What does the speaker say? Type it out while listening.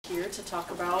here to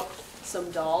talk about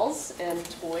some dolls and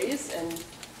toys and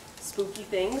spooky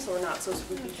things, or not so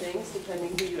spooky things,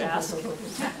 depending who you ask.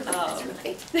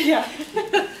 Yeah.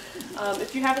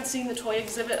 If you haven't seen the toy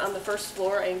exhibit on the first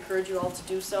floor, I encourage you all to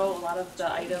do so. A lot of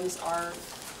the items are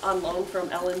on loan from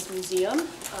Ellen's museum.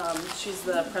 She's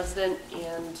the president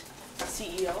and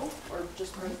CEO, or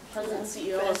just president and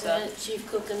CEO President, chief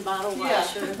cook and bottle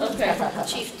washer, okay.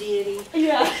 chief deity.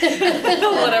 Yeah,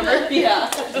 whatever,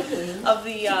 yeah. Of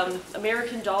the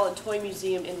American Doll and Toy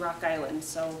Museum in Rock Island.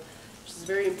 So she's a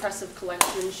very impressive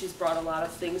collection. She's brought a lot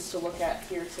of things to look at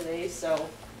here today. So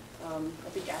I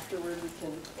think afterward we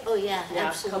can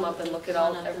come up and look at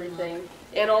everything.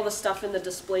 And all the stuff in the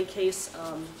display case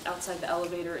outside the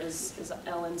elevator is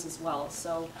Ellen's as well.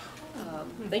 So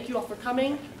thank you all for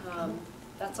coming.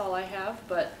 That's all I have,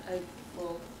 but I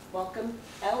will welcome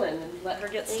Ellen and let her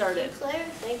get started. Thank you, Claire.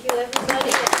 Thank you,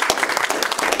 everybody.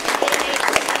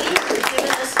 For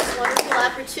giving us this wonderful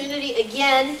opportunity.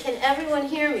 Again, can everyone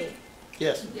hear me?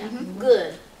 Yes. Yeah.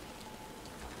 Good.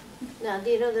 Now,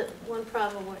 do you know that one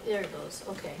problem? There it goes.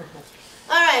 Okay.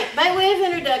 All right. By way of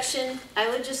introduction, I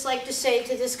would just like to say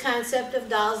to this concept of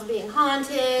dolls being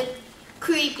haunted,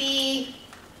 creepy,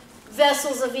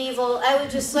 vessels of evil, I would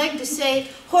just like to say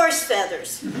horse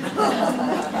feathers.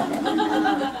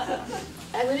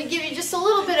 I'm going to give you just a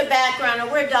little bit of background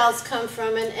on where dolls come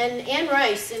from. And Ann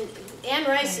Rice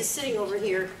is sitting over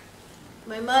here.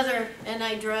 My mother and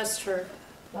I dressed her.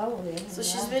 So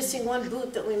she's missing one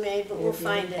boot that we made, but we'll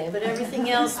find it. But everything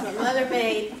else my mother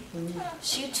made.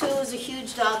 She too was a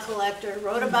huge doll collector,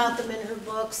 wrote about them in her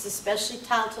books, especially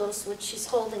Taltos, which she's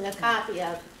holding a copy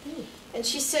of. And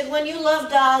she said, when you love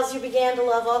dolls, you began to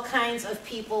love all kinds of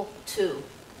people too.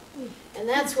 And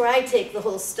that's where I take the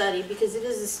whole study, because it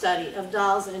is a study of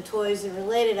dolls and toys and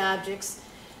related objects.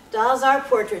 Dolls are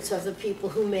portraits of the people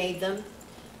who made them.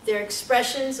 They're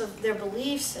expressions of their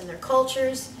beliefs and their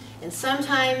cultures. And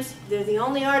sometimes they're the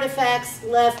only artifacts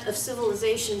left of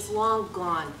civilizations long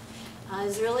gone.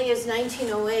 As early as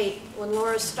 1908, when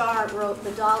Laura Starr wrote the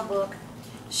doll book,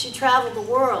 she traveled the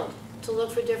world to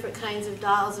look for different kinds of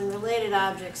dolls and related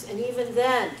objects. And even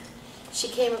then, she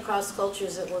came across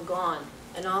cultures that were gone,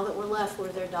 and all that were left were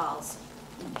their dolls.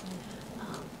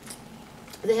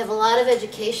 They have a lot of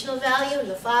educational value.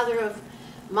 The father of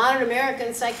modern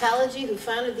American psychology, who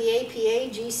founded the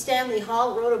APA, G. Stanley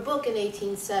Hall, wrote a book in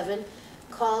 1807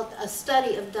 called A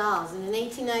Study of Dolls. And in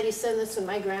 1897, that's when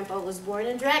my grandpa was born,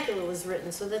 and Dracula was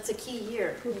written, so that's a key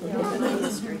year in my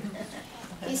history.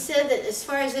 He said that as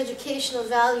far as educational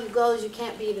value goes, you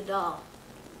can't beat a doll,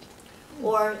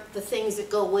 or the things that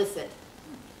go with it.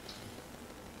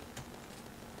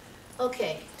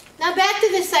 Okay, now back to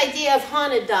this idea of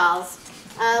haunted dolls.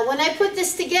 When I put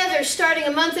this together, starting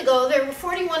a month ago, there were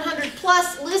 4,100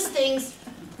 plus listings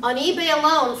on eBay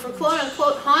alone for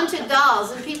quote-unquote haunted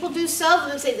dolls. And people do sell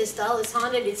them and say, this doll is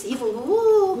haunted, it's evil,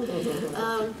 woo.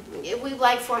 We'd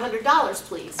like $400,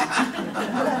 please.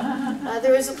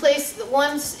 There was a place,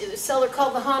 one seller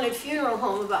called the Haunted Funeral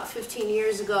Home about 15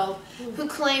 years ago, who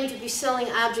claimed to be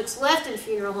selling objects left in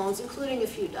funeral homes, including a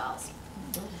few dolls.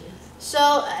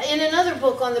 So, in another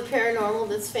book on the paranormal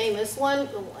that's famous,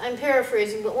 I'm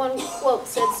paraphrasing, but one quote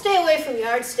said, stay away from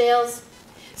yard sales.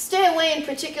 Stay away in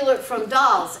particular from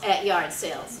dolls at yard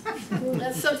sales.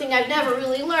 That's something I've never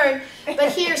really learned.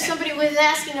 But here, somebody was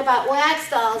asking about wax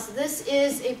dolls. This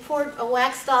is a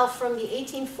wax doll from the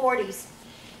 1840s.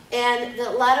 And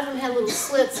a lot of them had little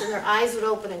slits and their eyes would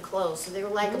open and close. So they were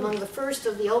like among the first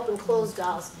of the open-closed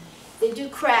dolls. They do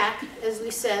crack, as we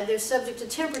said. They're subject to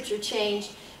temperature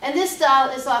change. And this doll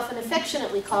is often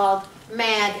affectionately called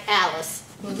Mad Alice.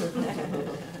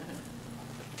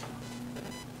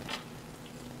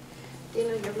 Do you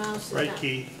know your mouse is Right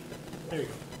key. There you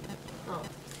go. Oh.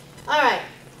 All right.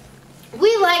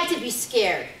 We like to be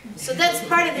scared. So that's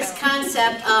part of this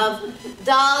concept of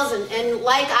dolls and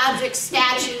like objects,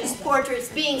 statues, portraits,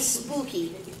 being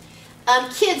spooky.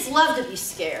 Kids love to be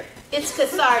scared. It's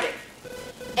cathartic.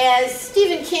 As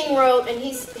Stephen King wrote, and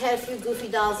he's had a few goofy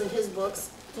dolls in his books,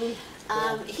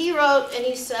 he wrote and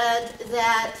he said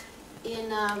that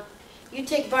you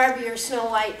take Barbie or Snow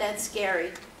White, that's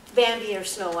scary. Bambi or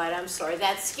Snow White, I'm sorry,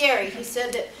 that's scary. He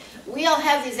said that we all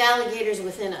have these alligators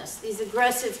within us, these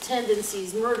aggressive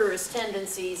tendencies, murderous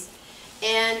tendencies,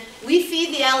 and we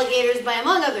feed the alligators by,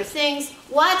 among other things,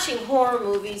 watching horror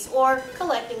movies or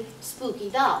collecting spooky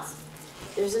dolls.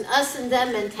 There's an us and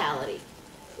them mentality.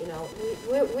 You know,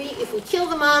 if we kill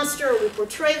the monster, or we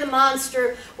portray the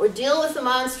monster, or deal with the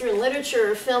monster in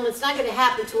literature or film, it's not going to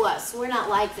happen to us. We're not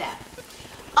like that.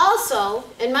 Also,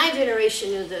 and my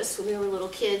generation knew this when we were little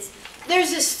kids,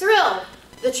 there's this thrill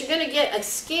that you're going to get a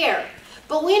scare,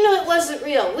 But we knew it wasn't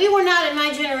real. We were not, in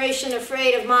my generation,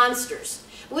 afraid of monsters.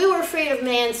 We were afraid of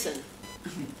Manson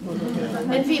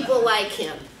and people like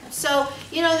him. So,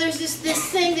 you know, there's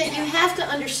this thing that you have to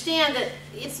understand that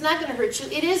it's not going to hurt you.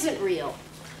 It isn't real,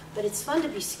 but it's fun to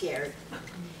be scared.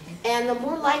 And the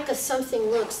more like us something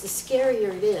looks, the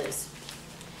scarier it is.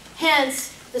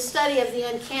 Hence, the study of the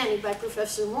uncanny by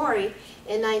Professor Mori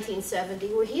in 1970,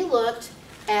 where he looked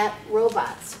at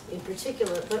robots in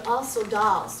particular, but also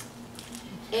dolls.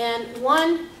 And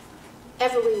one,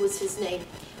 Everly was his name,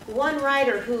 one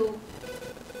writer who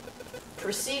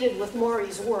proceeded with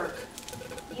Mori's work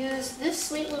used this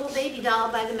sweet little baby doll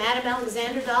by the Madame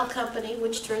Alexander Doll Company,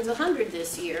 which turns 100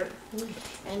 this year,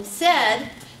 and said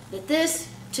that this,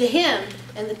 to him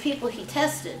and the people he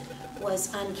tested,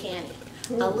 was uncanny.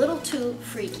 A little too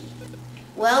freaky.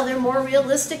 Well, they're more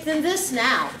realistic than this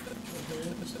now.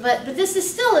 But this is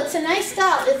still, it's a nice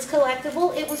doll. It's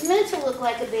collectible. It was meant to look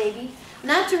like a baby,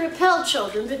 not to repel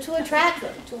children, but to attract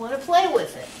them, to want to play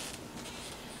with it.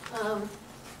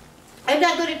 I'm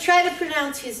not going to try to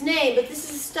pronounce his name, but this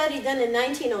is a study done in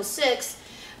 1906,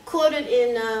 quoted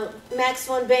in Max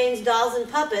von Bain's Dolls and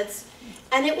Puppets,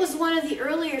 and it was one of the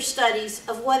earlier studies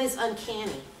of what is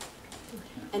uncanny.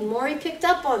 And Mori picked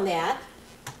up on that,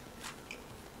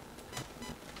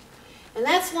 and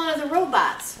that's one of the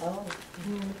robots.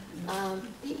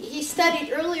 He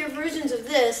studied earlier versions of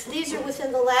this. These are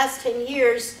within the last 10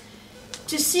 years.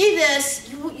 To see this,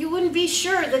 you wouldn't be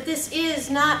sure that this is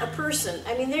not a person.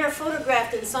 I mean, they are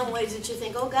photographed in some ways that you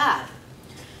think, oh God.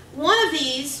 One of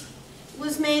these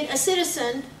was made a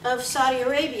citizen of Saudi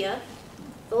Arabia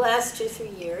the last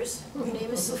 2-3 years. Her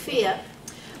name is Sophia.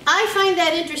 I find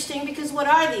that interesting because what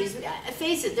are these?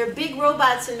 Face it, they're big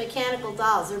robots and mechanical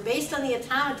dolls. They're based on the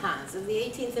automatons of the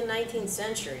 18th and 19th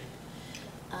century.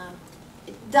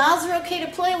 Dolls are okay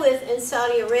to play with in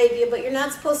Saudi Arabia, but you're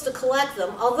not supposed to collect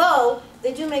them, although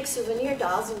they do make souvenir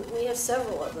dolls, and we have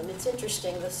several of them. It's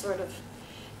interesting, this sort of...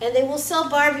 And they will sell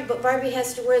Barbie, but Barbie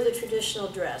has to wear the traditional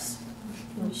dress.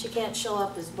 She can't show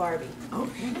up as Barbie. All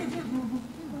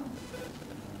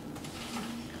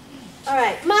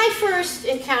right, my first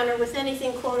encounter with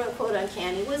anything quote-unquote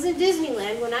uncanny was in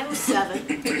Disneyland when I was 7,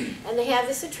 and they have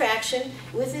this attraction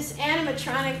with this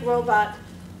animatronic robot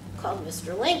called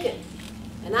Mr. Lincoln.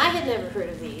 And I had never heard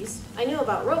of these. I knew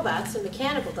about robots and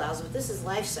mechanical dolls, but this is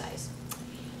life-size.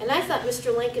 And I thought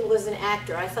Mr. Lincoln was an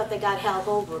actor. I thought they got Hal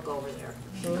Holbrook over there.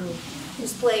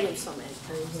 He's played him so many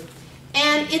times.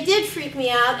 And it did freak me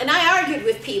out, and I argued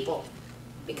with people.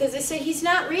 Because they said, he's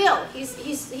not real.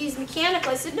 He's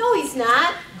mechanical. I said, no, he's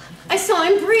not. I saw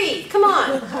him breathe. Come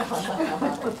on.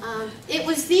 It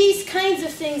was these kinds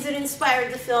of things that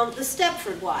inspired the film, The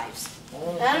Stepford Wives.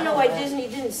 I don't know why Disney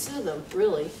didn't sue them,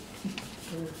 really.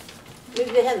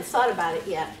 Maybe they hadn't thought about it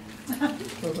yet.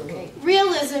 Okay.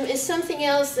 Realism is something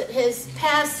else that has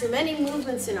passed through many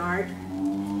movements in art.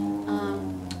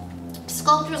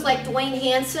 Sculptors like Dwayne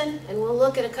Hansen, and we'll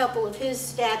look at a couple of his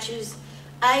statues.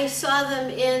 I saw them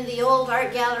in the old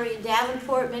art gallery in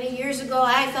Davenport many years ago.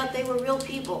 I thought they were real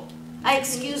people. I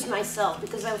excused myself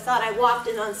because I thought I walked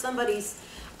in on somebody's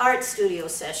art studio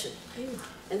session.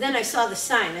 And then I saw the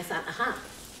sign. I thought, aha.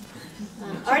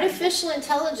 Artificial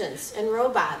intelligence and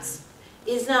robots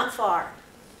is not far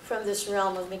from this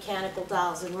realm of mechanical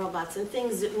dolls and robots and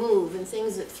things that move and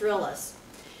things that thrill us.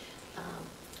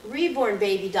 Reborn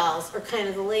baby dolls are kind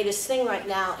of the latest thing right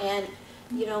now, and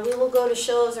you know, we will go to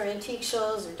shows or antique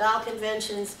shows or doll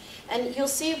conventions, and you'll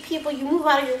see people, you move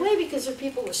out of your way because there are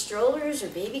people with strollers or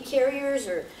baby carriers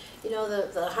or, you know,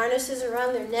 the harnesses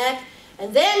around their neck,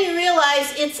 and then you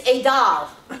realize it's a doll.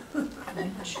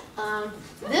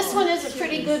 This one is a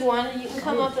pretty good one, and you can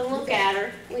come up and look at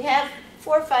her. We have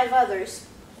 4 or 5 others.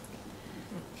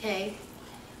 Okay,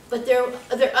 but there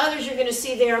are others you're going to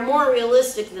see. They are more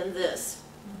realistic than this.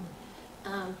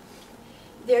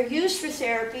 They're used for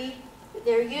therapy.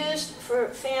 They're used for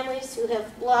families who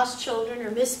have lost children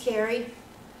or miscarried.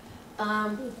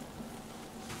 I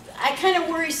kind of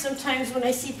worry sometimes when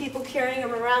I see people carrying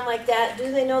them around like that.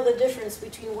 Do they know the difference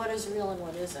between what is real and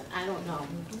what isn't? I don't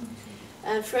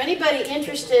know. For anybody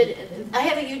interested, I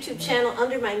have a YouTube channel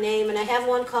under my name, and I have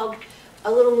one called,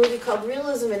 a little movie called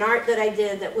Realism in Art that I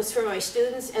did that was for my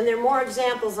students, and there are more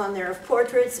examples on there of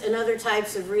portraits and other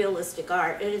types of realistic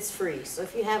art, and it's free. So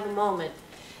if you have a moment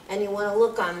and you want to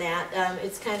look on that,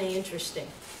 it's kind of interesting.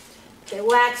 Okay,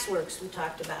 waxworks we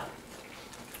talked about.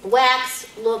 Wax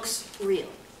looks real.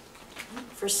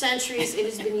 For centuries, it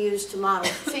has been used to model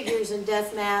figures and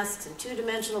death masks and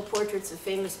 2-dimensional portraits of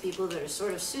famous people that are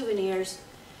sort of souvenirs.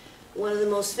 One of the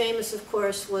most famous, of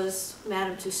course, was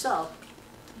Madame Tussauds.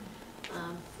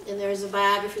 And there's a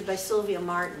biography by Sylvia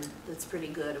Martin that's pretty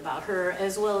good about her,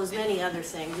 as well as many other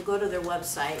things. You go to their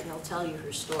website and they'll tell you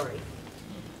her story.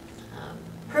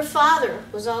 Her father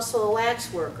was also a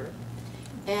wax worker,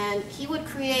 and he would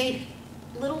create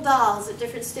little dolls at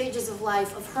different stages of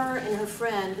life of her and her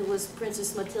friend, who was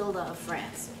Princess Matilda of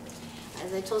France.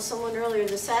 As I told someone earlier,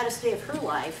 the saddest day of her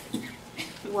life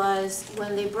was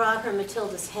when they brought her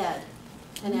Matilda's head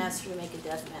and asked her to make a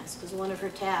death mask, because one of her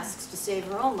tasks to save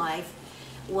her own life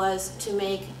was to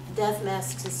make death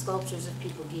masks and sculptures of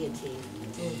people guillotined.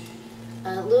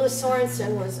 Louis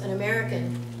Sorensen was an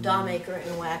American doll maker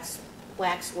and wax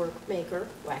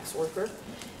worker,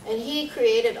 and he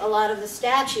created a lot of the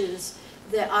statues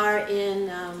that are in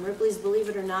Ripley's Believe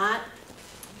It or Not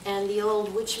and the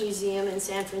old Witch Museum in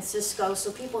San Francisco.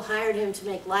 So people hired him to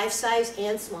make life-size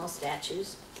and small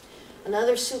statues.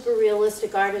 Another super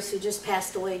realistic artist who just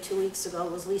passed away 2 weeks ago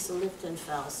was Lisa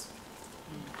Lichtenfels.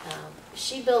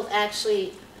 She built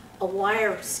actually a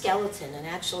wire skeleton, an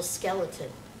actual skeleton,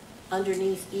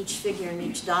 underneath each figure and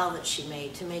each doll that she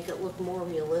made to make it look more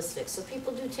realistic. So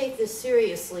people do take this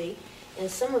seriously,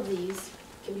 and some of these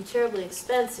can be terribly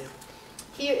expensive.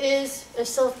 Here is a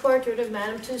self-portrait of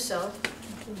Madame Tussaud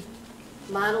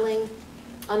modeling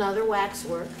another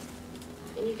waxwork.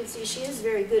 And you can see she is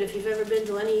very good. If you've ever been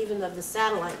to any even of the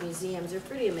satellite museums, they're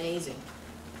pretty amazing.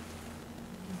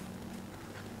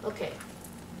 Okay.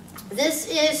 This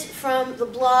is from the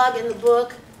blog and the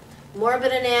book,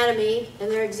 Morbid Anatomy,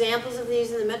 and there are examples of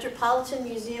these in the Metropolitan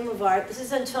Museum of Art. This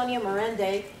is Antonia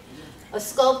Morende, a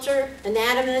sculptor,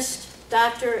 anatomist,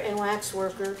 doctor, and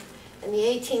waxworker in the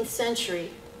 18th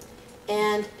century.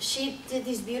 And she did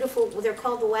these beautiful, they're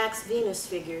called the wax Venus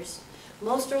figures.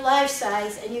 Most are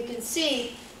life-size, and you can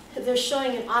see they're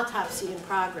showing an autopsy in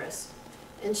progress.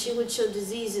 And she would show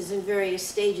diseases in various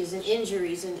stages, and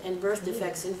injuries and birth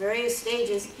defects in various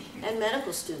stages, and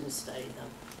medical students studied them.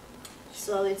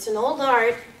 So it's an old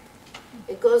art.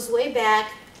 It goes way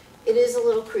back. It is a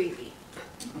little creepy.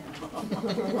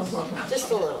 Just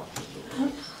a little.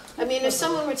 I mean, if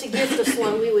someone were to gift us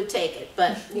one, we would take it,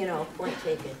 but, you know, point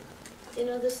taken. You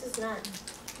know, this is not.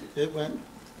 It went.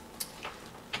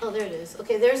 Oh, there it is.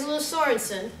 Okay, there's Louis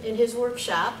Sorensen in his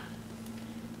workshop.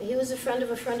 He was a friend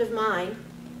of mine,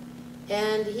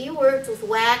 and he worked with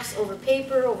wax over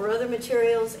paper, over other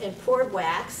materials, and poured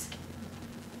wax.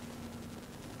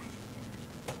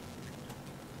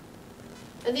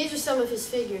 And these are some of his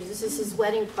figures. This is his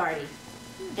wedding party,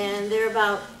 and they're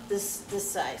about this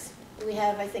size. We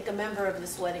have, I think, a member of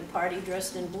this wedding party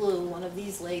dressed in blue, one of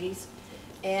these ladies,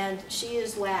 and she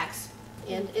is wax.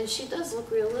 And she does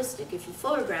look realistic. If you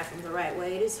photograph them the right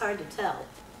way, it is hard to tell.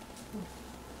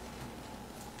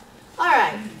 All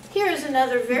right, here is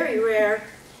another very rare,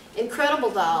 incredible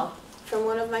doll from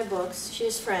one of my books. She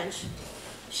is French.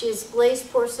 She is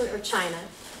glazed porcelain or china.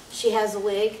 She has a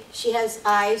wig. She has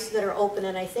eyes that are open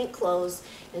and I think closed,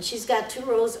 and she's got 2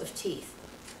 rows of teeth.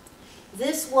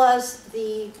 This was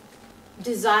the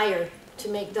desire to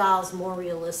make dolls more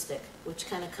realistic, which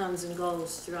kind of comes and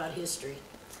goes throughout history.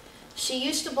 She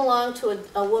used to belong to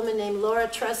a woman named Laura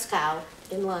Trescow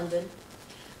in London.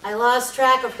 I lost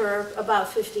track of her about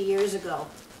 50 years ago.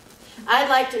 I'd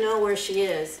like to know where she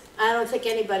is. I don't think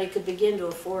anybody could begin to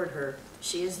afford her.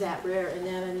 She is that rare and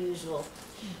that unusual.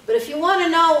 But if you want to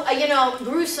know, you know,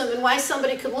 gruesome and why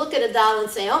somebody could look at a doll and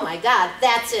say, oh my God,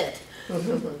 that's it.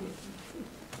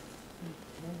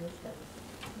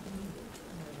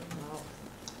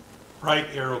 Right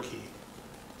arrow key.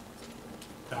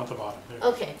 Down at the bottom. There.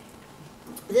 Okay.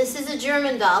 This is a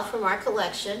German doll from our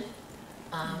collection.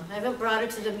 I haven't brought her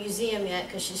to the museum yet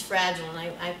because she's fragile, and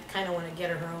I kind of want to get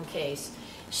her own case.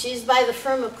 She's by the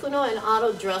firm of Kuno and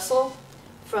Otto Dressel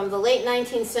from the late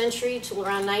 19th century to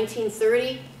around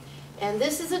 1930. And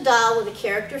this is a doll with a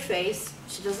character face.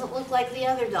 She doesn't look like the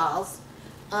other dolls.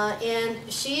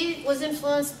 And she was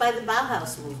influenced by the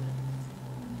Bauhaus movement.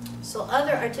 So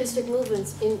other artistic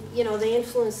movements, you know, they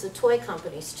influenced the toy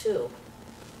companies too.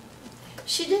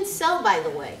 She didn't sell, by the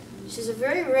way. She's a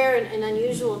very rare and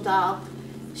unusual doll.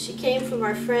 She came from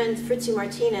our friend Fritzi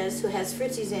Martinez, who has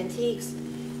Fritzi's Antiques.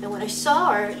 And when I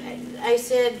saw her, I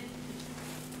said,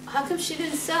 how come she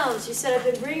didn't sell? And she said, I've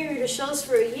been bringing her to shows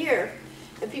for a year.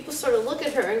 And people sort of look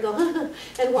at her and go,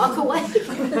 and walk away.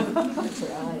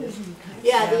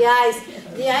 Yeah, the eyes.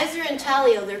 The eyes are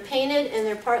intaglio. They're painted and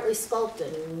they're partly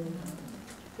sculpted.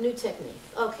 New technique.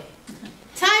 Okay.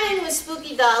 Timing with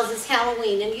spooky dolls is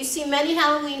Halloween, and you see many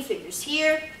Halloween figures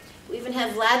here. We even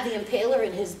have Vlad the Impaler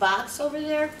in his box over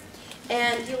there.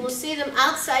 And you will see them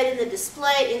outside in the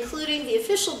display, including the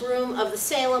official broom of the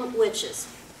Salem witches.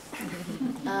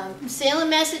 Salem,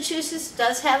 Massachusetts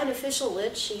does have an official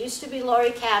witch. She used to be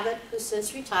Lori Cabot, who's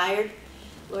since retired.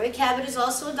 Lori Cabot is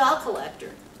also a doll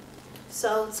collector.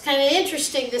 So it's kind of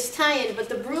interesting, this tie-in, but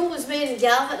the broom was made in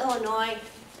Galva, Illinois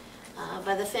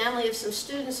by the family of some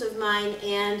students of mine,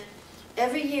 and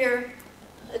every year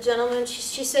a gentleman,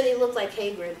 she said he looked like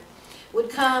Hagrid, would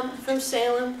come from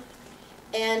Salem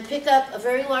and pick up a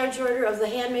very large order of the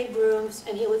handmade brooms,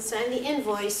 and he would sign the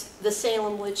invoice, the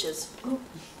Salem Witches.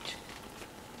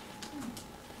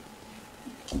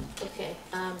 Okay,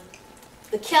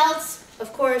 the Celts,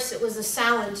 of course, it was a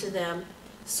Samhain to them,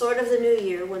 sort of the New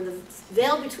Year, when the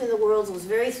veil between the worlds was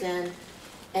very thin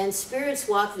and spirits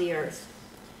walked the earth.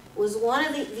 It was one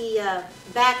of the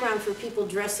background for people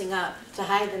dressing up to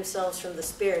hide themselves from the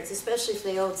spirits, especially if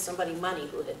they owed somebody money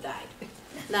who had died.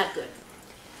 Not good.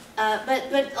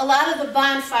 But a lot of the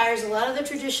bonfires, a lot of the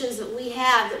traditions that we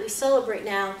have, that we celebrate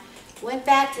now, went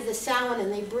back to the Samhain,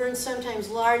 and they burned sometimes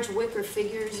large wicker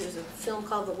figures. There's a film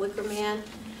called The Wicker Man.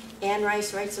 Anne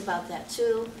Rice writes about that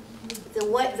too. The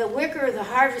wicker, the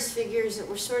harvest figures that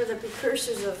were sort of the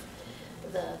precursors of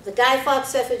the Guy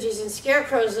Fawkes effigies and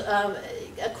scarecrows,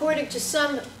 according to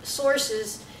some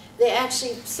sources, they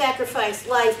actually sacrificed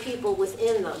live people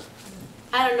within them.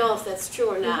 I don't know if that's true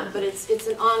or not, but it's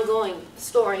an ongoing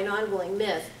story, an ongoing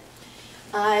myth.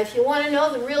 If you want to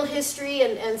know the real history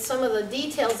and some of the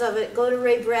details of it, go to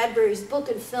Ray Bradbury's book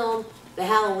and film, The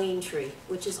Halloween Tree,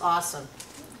 which is awesome.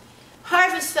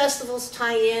 Harvest festivals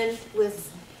tie in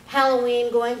with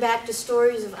Halloween, going back to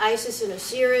stories of Isis and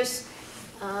Osiris.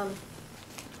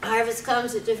 Harvest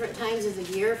comes at different times of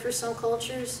the year for some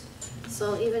cultures.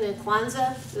 So even in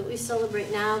Kwanzaa that we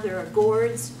celebrate now, there are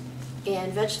gourds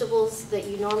and vegetables that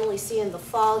you normally see in the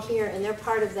fall here, and they're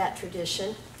part of that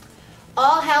tradition.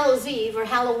 All Hallows Eve, or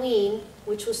Halloween,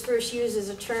 which was first used as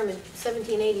a term in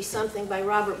 1780-something by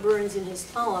Robert Burns in his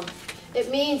poem, it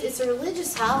means it's a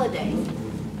religious holiday.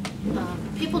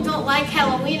 People don't like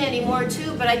Halloween anymore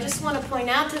too, but I just want to point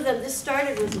out to them this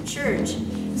started with the church.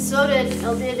 So did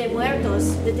El Dia de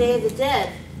Muertos, the Day of the Dead,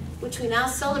 which we now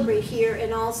celebrate here,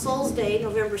 and All Souls Day,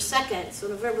 November 2nd. So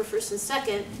November 1st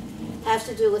and 2nd have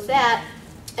to do with that.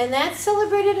 And that's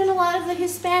celebrated in a lot of the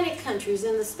Hispanic countries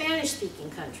and the Spanish-speaking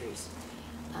countries.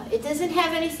 It doesn't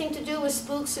have anything to do with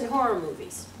spooks and horror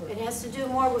movies. It has to do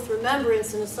more with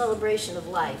remembrance and a celebration of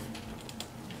life.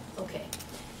 Okay.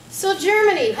 So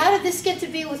Germany, how did this get to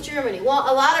be with Germany? Well,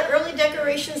 a lot of early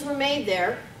decorations were made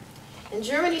there. And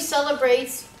Germany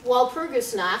celebrates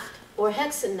Walpurgisnacht, or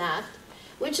Hexennacht,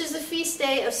 which is the feast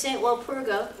day of Saint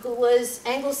Walpurga, who was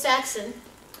Anglo-Saxon.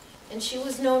 And she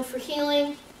was known for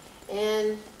healing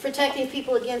and protecting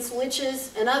people against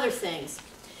witches and other things.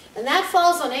 And that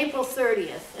falls on April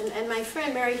 30th. And my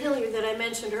friend Mary Hilliard that I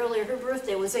mentioned earlier, her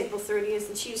birthday was April 30th,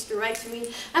 and she used to write to me,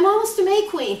 I'm almost a May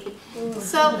Queen.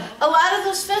 So a lot of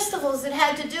those festivals that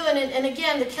had to do, and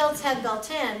again, the Celts had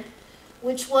Beltane,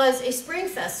 which was a spring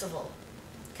festival.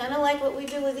 Kind of like what we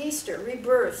do with Easter,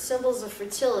 rebirth, symbols of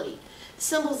fertility,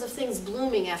 symbols of things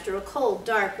blooming after a cold,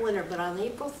 dark winter. But on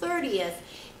April 30th,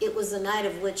 it was the Night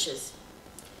of Witches.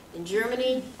 In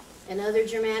Germany and other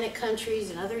Germanic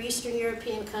countries and other Eastern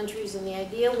European countries, and the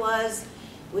idea was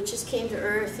witches came to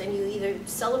earth and you either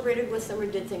celebrated with them or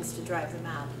did things to drive them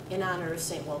out in honor of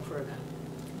St. Walpurga.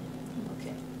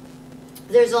 Okay.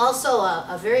 There's also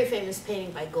a very famous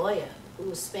painting by Goya, who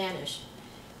was Spanish.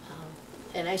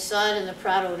 And I saw it in the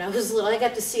Prado when I was little. I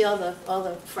got to see all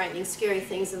the frightening, scary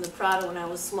things in the Prado when I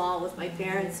was small with my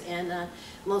parents, and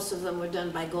most of them were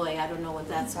done by Goya. I don't know what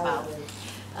that's about.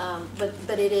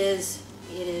 But it is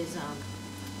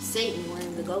Satan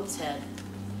wearing the goat's head,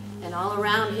 and all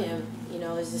around him, you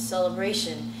know, is a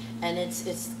celebration, and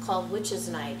it's called Witches'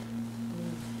 Night.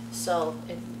 So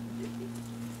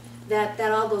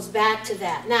that all goes back to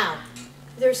that. Now,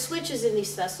 there are switches in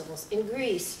these festivals. In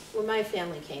Greece, where my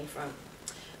family came from,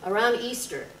 around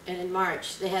Easter and in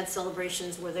March, they had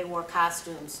celebrations where they wore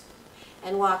costumes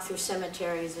and walked through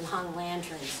cemeteries and hung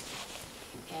lanterns.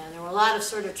 And there were a lot of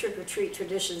sort of trick-or-treat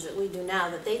traditions that we do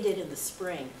now that they did in the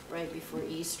spring, right before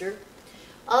Easter.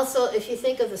 Also, if you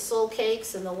think of the soul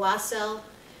cakes and the wassail,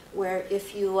 where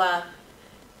if you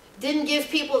didn't give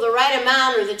people the right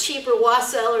amount or the cheaper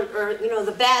wassail or you know,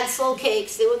 the bad soul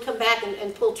cakes, they would come back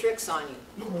and pull tricks on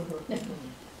you.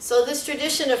 So this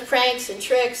tradition of pranks and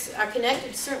tricks are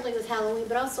connected certainly with Halloween,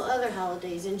 but also other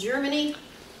holidays. In Germany,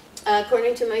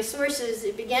 according to my sources,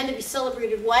 it began to be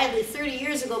celebrated widely 30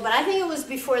 years ago, but I think it was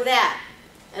before that,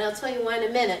 and I'll tell you why in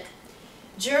a minute.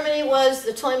 Germany was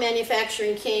the toy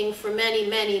manufacturing king for many,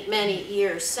 many, many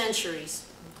years, centuries.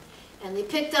 And they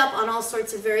picked up on all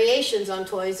sorts of variations on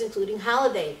toys, including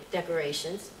holiday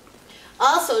decorations.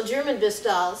 Also, German Bis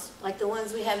dolls, like the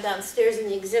ones we have downstairs in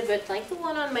the exhibit, like the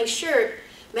one on my shirt,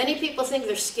 many people think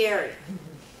they're scary.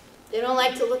 They don't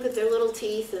like to look at their little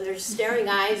teeth and their staring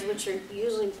eyes, which are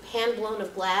usually hand-blown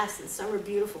of glass, and some are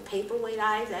beautiful paperweight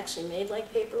eyes, actually made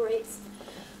like paperweights.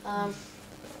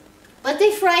 But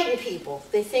they frighten people.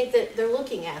 They think that they're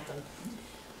looking at them.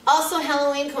 Also,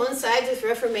 Halloween coincides with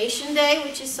Reformation Day,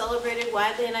 which is celebrated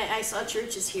widely, and I saw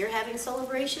churches here having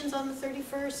celebrations on the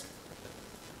 31st.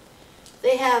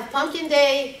 They have Pumpkin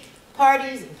Day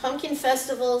parties and pumpkin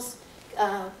festivals.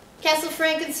 Castle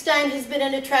Frankenstein has been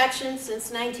an attraction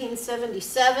since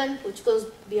 1977, which goes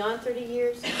beyond 30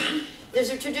 years. There's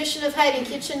a tradition of hiding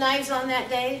kitchen knives on that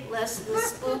day, lest the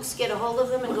spooks get a hold of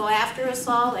them and go after us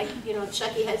all, like, you know,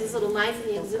 Chucky has his little knife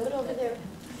in the exhibit over there.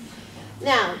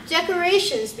 Now,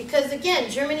 decorations, because again,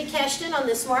 Germany cashed in on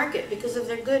this market because of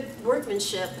their good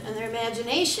workmanship and their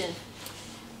imagination.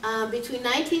 Between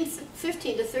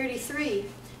 1915 to 33,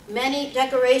 many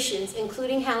decorations,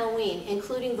 including Halloween,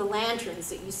 including the lanterns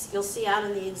that you'll see out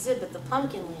in the exhibit, the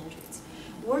pumpkin lanterns,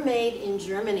 were made in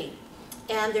Germany.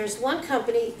 And there's one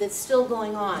company that's still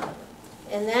going on.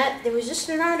 And there was just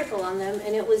an article on them,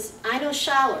 and it was Ino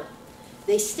Schaller.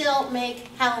 They still make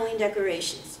Halloween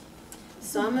decorations.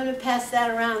 So I'm going to pass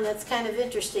that around. That's kind of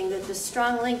interesting that the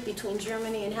strong link between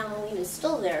Germany and Halloween is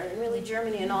still there, and really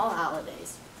Germany and all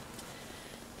holidays.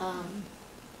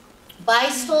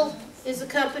 Beistel is a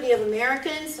company of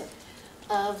Americans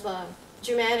of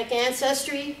Germanic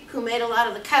ancestry who made a lot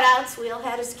of the cutouts we all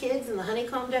had as kids and the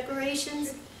honeycomb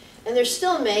decorations. And they're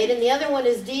still made. And the other one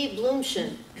is Die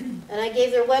Blümchen. And I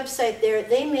gave their website there.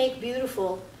 They make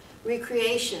beautiful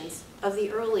recreations of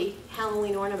the early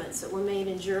Halloween ornaments that were made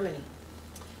in Germany.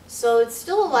 So it's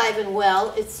still alive and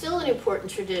well. It's still an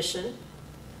important tradition.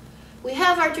 We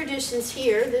have our traditions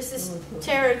here. This is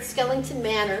Tara at Skellington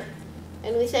Manor.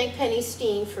 And we thank Penny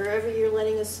Steen for every year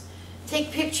letting us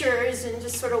take pictures and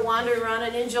just sort of wander around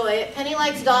and enjoy it. Penny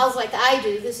likes dolls like I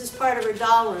do. This is part of her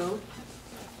doll room.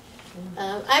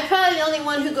 I'm probably the only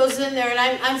one who goes in there, and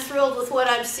I'm thrilled with what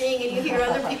I'm seeing, and you hear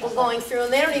other people going through,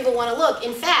 and they don't even want to look.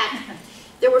 In fact,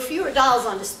 there were fewer dolls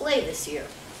on display this year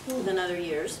than other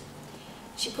years.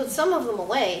 She put some of them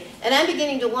away, and I'm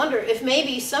beginning to wonder if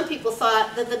maybe some people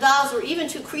thought that the dolls were even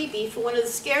too creepy for one of the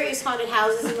scariest haunted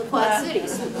houses in the Quad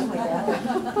Cities.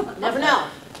 Never know.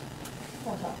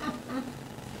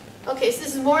 Okay, so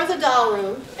this is more of the doll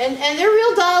room, and they're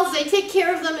real dolls. They take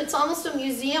care of them. It's almost a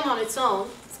museum on its own.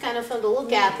 It's kind of fun to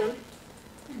look at them.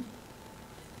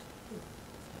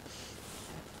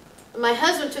 My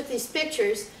husband took these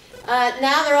pictures.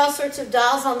 Now there are all sorts of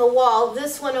dolls on the wall.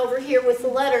 This one over here with the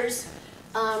letters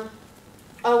all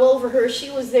over her. She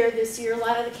was there this year. A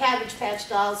lot of the Cabbage Patch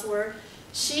dolls were.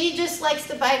 She just likes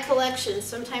to buy collections,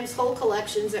 sometimes whole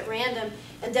collections at random,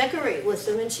 and decorate with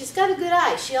them. And she's got a good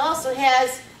eye. She also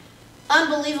has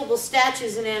unbelievable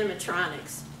statues and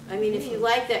animatronics. I mean, if you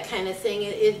like that kind of thing,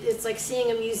 it's like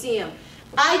seeing a museum.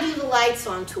 I do the lights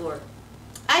on tour.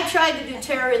 I tried to do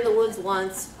Terror in the Woods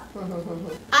once.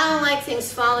 I don't like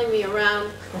things following me around.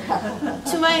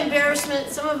 To my embarrassment,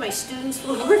 some of my students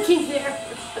were working there.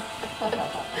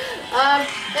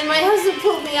 And my husband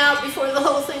pulled me out before the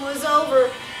whole thing was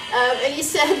over. And he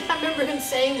said, I remember him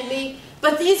saying to me,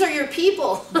 "But these are your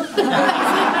people."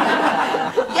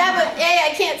 Yeah, but A,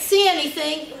 I can't see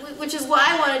anything, which is why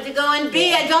I wanted to go, and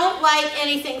B, I don't like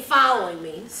anything following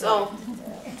me. So,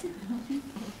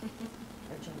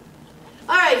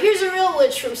 all right, here's a real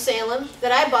witch from Salem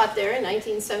that I bought there in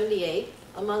 1978,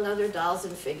 among other dolls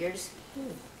and figures.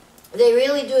 They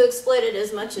really do exploit it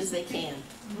as much as they can.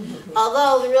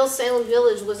 Although the real Salem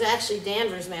Village was actually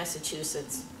Danvers,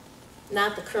 Massachusetts,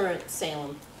 not the current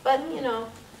Salem. But, you know,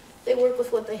 they work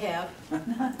with what they have.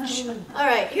 All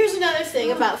right, here's another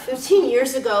thing about 15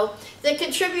 years ago that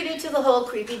contributed to the whole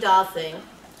creepy doll thing.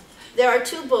 There are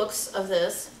 2 books of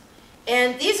this.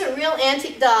 And these are real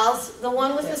antique dolls. The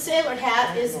one with the sailor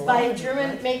hat is by a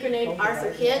German maker named Oscar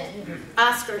Hitt,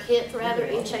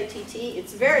 H-I-T-T.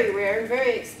 It's very rare,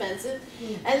 very expensive.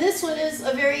 And this one is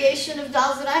a variation of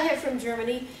dolls that I have from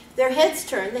Germany. Their heads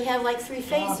turn. They have like 3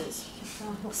 phases.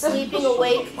 Sleeping,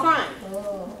 awake, crying.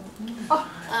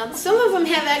 Some of them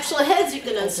have actual heads you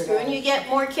can unscrew, and you get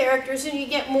more characters, and you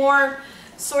get more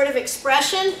sort of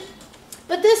expression.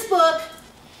 But this book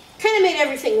kind of made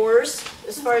everything worse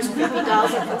as far as creepy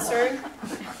dolls are concerned.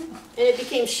 And it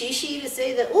became shishi to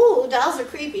say that, ooh, dolls are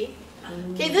creepy.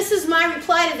 Okay, this is my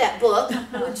reply to that book,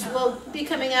 which will be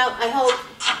coming out, I hope,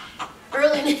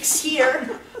 early next year.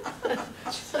 And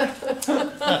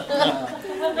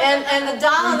the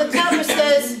doll on the cover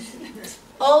says,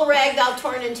 Oh, rag thou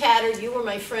torn and tattered, you were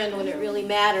my friend when it really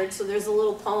mattered. So there's a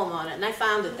little poem on it, and I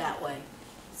found it that way.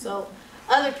 So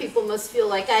other people must feel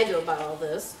like I do about all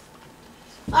this.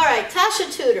 All right,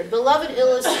 Tasha Tudor, beloved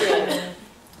illustrator.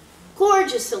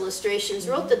 Gorgeous illustrations.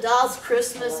 Wrote the dolls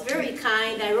Christmas, very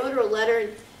kind. I wrote her a letter,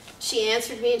 and she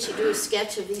answered me, and she drew a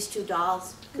sketch of these two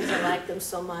dolls because I like them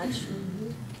so much.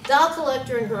 Doll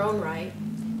collector in her own right.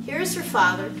 Here's her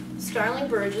father, Starling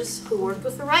Burgess, who worked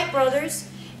with the Wright brothers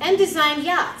and designed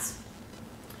yachts.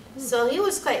 So he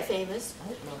was quite famous.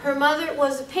 Her mother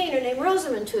was a painter named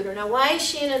Rosamond Tudor. Now, why is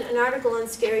she in an article on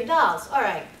Scary Dolls? All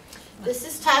right, this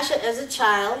is Tasha as a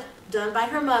child, done by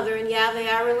her mother, and yeah, they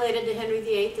are related to Henry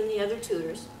VIII and the other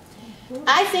Tudors.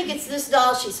 I think it's this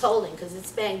doll she's holding because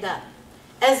it's banged up.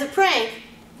 As a prank,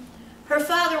 her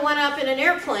father went up in an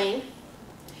airplane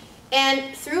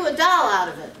and threw a doll out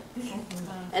of it.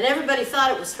 And everybody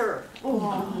thought it was her.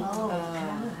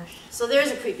 So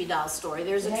there's a creepy doll story.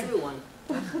 There's a true one.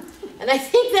 And I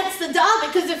think that's the doll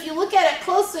because if you look at it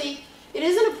closely, it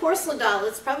isn't a porcelain doll.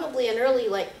 It's probably an early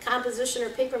composition or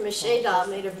paper mache doll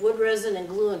made of wood resin and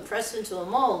glue and pressed into a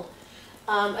mold.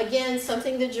 Again,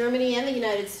 something that Germany and the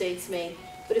United States made.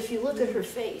 But if you look at her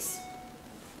face,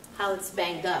 how it's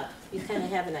banged up, you kind of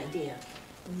have an idea.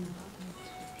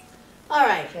 All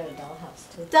right.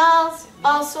 Dolls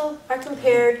also are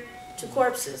compared to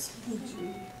corpses.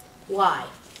 Why?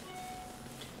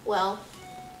 Well,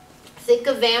 think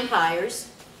of vampires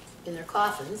in their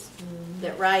coffins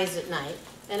that rise at night.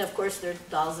 And of course, they're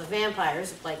dolls of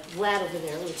vampires, like Vlad over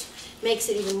there, which makes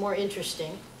it even more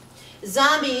interesting.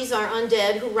 Zombies are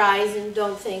undead who rise and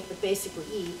don't think, but basically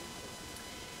eat.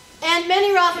 And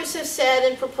many authors have said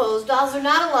and proposed dolls are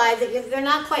not alive, they're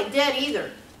not quite dead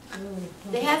either.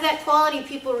 They have that quality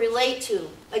people relate to,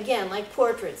 again, like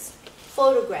portraits,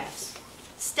 photographs,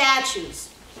 statues,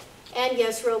 and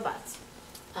yes, robots.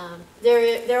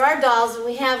 There are dolls, and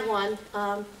we have one,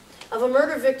 of a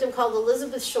murder victim called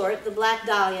Elizabeth Short, the Black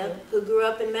Dahlia, who grew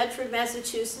up in Medford,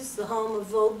 Massachusetts, the home of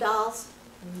Vogue dolls.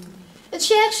 And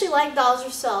she actually liked dolls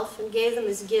herself and gave them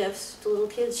as gifts to little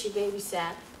kids she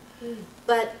babysat.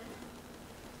 But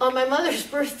on my mother's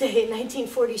birthday in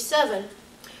 1947,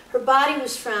 her body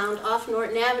was found off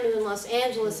Norton Avenue in Los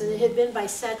Angeles, and it had been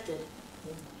bisected.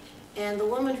 And the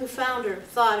woman who found her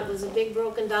thought it was a big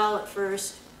broken doll at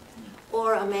first,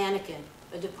 or a mannequin,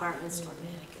 a department store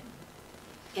mannequin.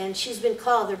 And she's been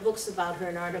called, there are books about her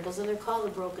and articles, and they're called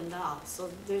a broken doll. So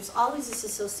there's always this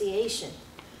association.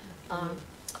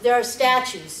 There are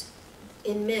statues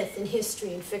in myth, in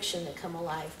history, and fiction that come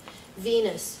alive.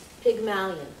 Venus,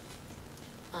 Pygmalion,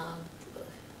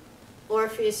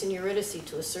 Orpheus and Eurydice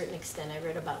to a certain extent. I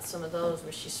read about some of those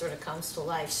where she sort of comes to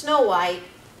life. Snow White,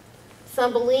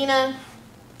 Thumbelina.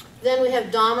 Then we have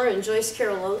Dahmer, and Joyce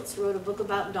Carol Oates wrote a book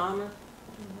about Dahmer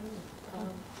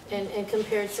and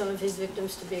compared some of his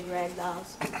victims to big rag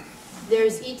dolls.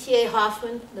 There's E.T.A.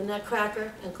 Hoffmann, the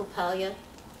Nutcracker, and Coppelia.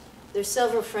 There's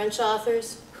several French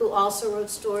authors who also wrote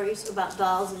stories about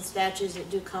dolls and statues that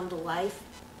do come to life.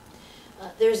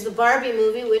 There's the Barbie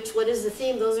movie, which, what is the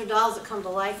theme? Those are dolls that come to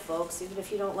life, folks. Even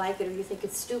if you don't like it or you think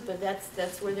it's stupid,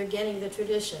 that's where they're getting the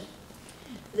tradition.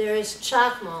 There is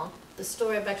Chacmal, the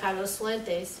story by Carlos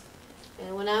Fuentes.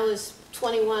 And when I was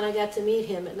 21, I got to meet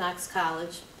him at Knox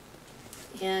College.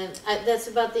 And that's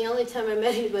about the only time I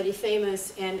met anybody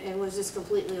famous and was just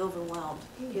completely overwhelmed.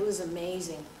 It was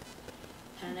amazing.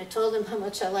 And I told him how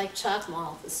much I liked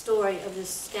Chacmal, the story of this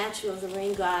statue of the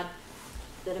rain god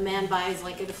that a man buys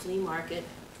like at a flea market.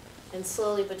 And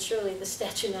slowly but surely the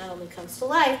statue not only comes to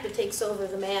life, but takes over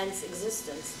the man's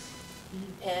existence.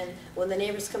 And when the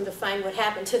neighbors come to find what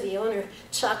happened to the owner,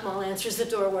 Chacmal answers the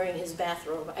door wearing his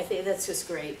bathrobe. I think that's just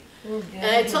great. And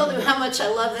I told him how much I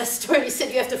love that story. He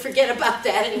said, you have to forget about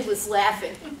that, and he was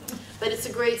laughing. But it's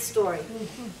a great story.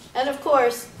 And of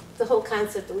course, the whole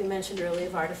concept that we mentioned earlier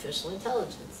of artificial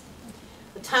intelligence.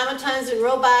 Automatons and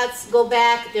robots go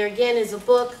back. There again is a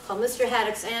book called Mr.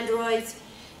 Haddock's Androids.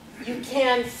 You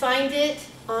can find it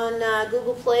on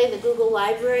Google Play, the Google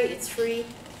Library. It's free,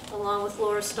 along with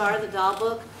Laura Starr, the doll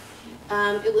book.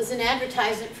 It was an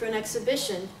advertisement for an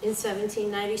exhibition in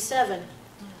 1797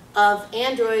 of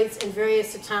androids and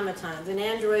various automatons. An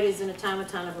android is an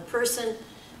automaton of a person.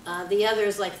 The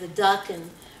others, like the duck and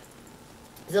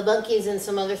the monkeys and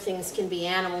some other things, can be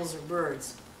animals or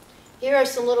birds. Here are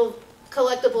some little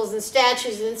collectibles and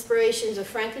statues and inspirations of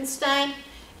Frankenstein.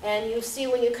 And you'll see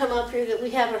when you come up here that we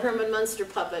have a Herman Munster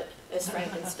puppet as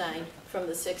Frankenstein from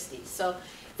the 60s. So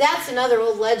that's another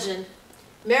old legend.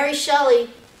 Mary Shelley,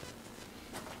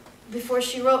 before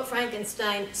she wrote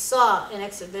Frankenstein, saw an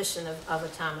exhibition of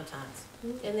automatons,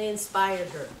 and they inspired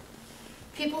her.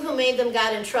 people who made them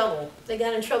got in trouble. They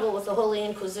got in trouble with the Holy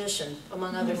Inquisition,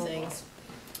 among other things.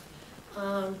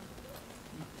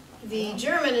 The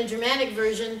German and Germanic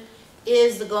version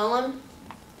is the golem.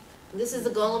 This is the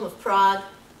golem of Prague,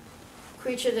 a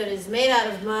creature that is made out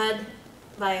of mud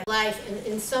by life. And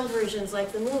in some versions,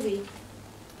 like the movie,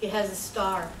 he has a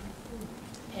star.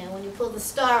 And when you pull the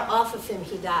star off of him,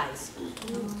 he dies.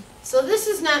 So this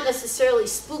is not necessarily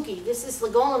spooky. This is, the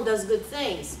golem does good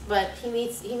things, but he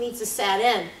meets a sad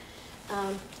end.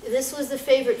 This was the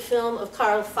favorite film of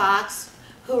Carl Fox,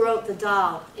 who wrote The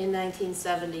Doll in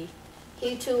 1970.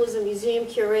 He too was a museum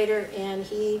curator, and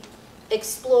he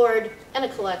explored, and a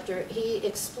collector, he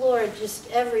explored just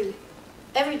every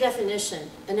definition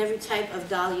and every type of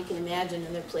doll you can imagine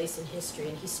and their place in history.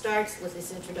 And he starts with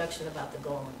this introduction about the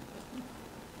golem.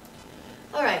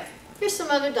 All right, here's some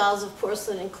other dolls of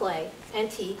porcelain and clay,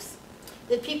 antiques,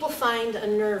 that people find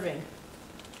unnerving.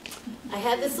 I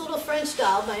had this little French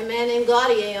doll by a man named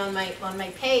Gaudier on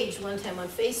my page one time on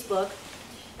Facebook,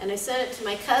 and I sent it to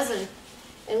my cousin,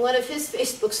 and one of his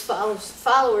Facebook's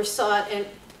followers saw it and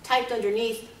typed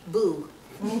underneath, "Boo."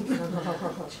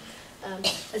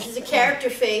 This is a character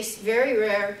face, very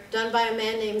rare, done by a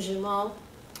man named Jumeau.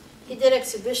 He did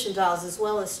exhibition dolls as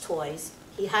well as toys.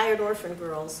 He hired orphan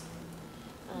girls.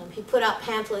 He put out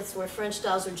pamphlets where French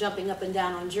dolls were jumping up and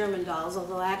down on German dolls,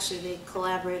 although actually they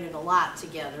collaborated a lot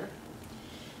together.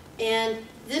 And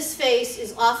this face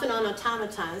is often on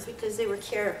automatons because they were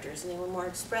characters and they were more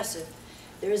expressive.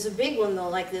 There is a big one, though,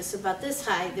 like this, about this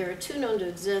high. There are two known to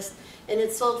exist, and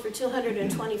it sold for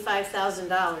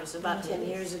 $225,000 about 10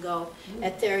 years ago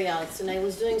at Theriault's. And I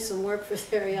was doing some work for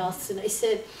Theriault's, and I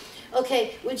said,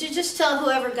 okay, would you just tell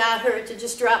whoever got her to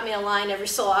just drop me a line every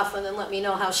so often and let me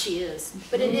know how she is?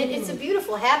 But it's a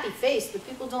beautiful, happy face, but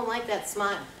people don't like that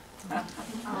smile.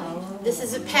 This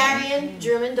is a Parian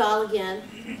German doll again,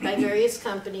 by various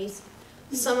companies.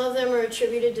 Some of them are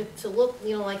attributed to look,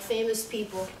 you know, like famous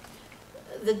people.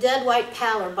 The dead white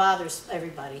pallor bothers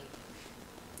everybody.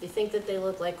 They think that they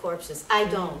look like corpses. I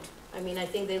don't. I mean, I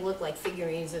think they look like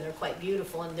figurines, and they're quite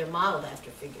beautiful, and they're modeled after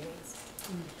figurines.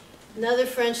 Another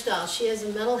French doll. She has a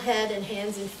metal head and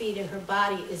hands and feet, and her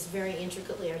body is very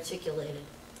intricately articulated.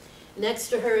 Next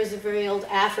to her is a very old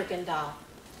African doll.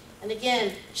 And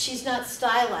again, she's not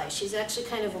stylized. She's actually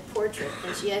kind of a portrait,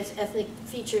 and she has ethnic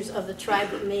features of the tribe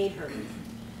that made her.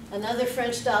 Another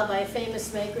French doll by a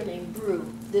famous maker named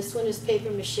Bru. This one is paper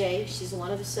mache. She's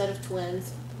one of a set of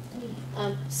twins.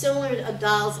 Similar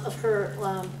dolls of her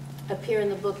appear in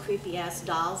the book Creepy Ass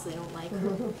Dolls. They don't like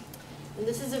her. And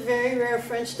this is a very rare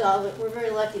French doll that we're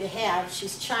very lucky to have.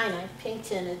 She's china, pink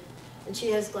tinted, and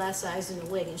she has glass eyes and a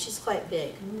wig, and she's quite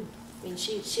big. I mean,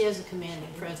 she has a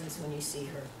commanding presence when you see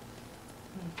her.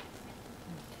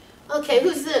 Okay,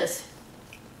 who's this?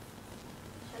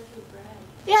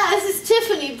 Yeah, this is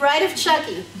Tiffany, Bride of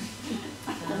Chucky.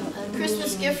 A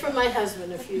Christmas gift from my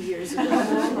husband a few years ago.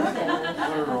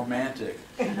 What a romantic.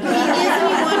 Isn't he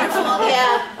wonderful?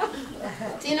 Yeah.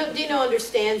 Dino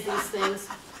understands these things.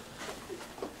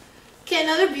 Okay,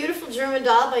 another beautiful German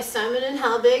doll by Simon and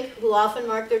Halbig, who often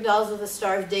marked their dolls with the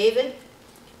Star of David,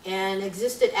 and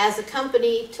existed as a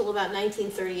company till about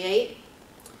 1938.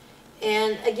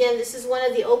 And again, this is one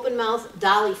of the open-mouth,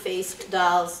 dolly-faced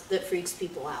dolls that freaks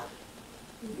people out.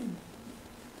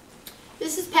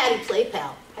 This is Patty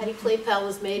Playpal. Patty Playpal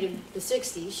was made in the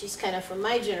 60s. She's kind of from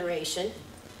my generation.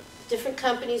 Different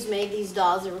companies made these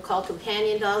dolls. They were called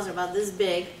companion dolls. They're about this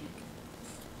big.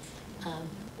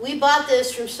 We bought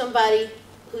this from somebody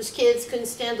whose kids couldn't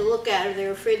stand to look at her. They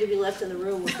were afraid to be left in the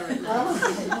room with her at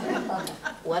night.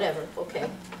 Whatever, okay.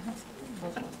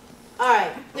 All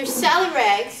right, there's Sally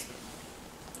Rags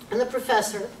and the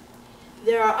Professor.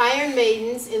 There are Iron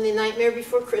Maidens in The Nightmare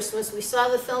Before Christmas. We saw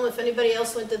the film. If anybody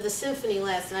else went to the symphony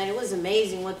last night, it was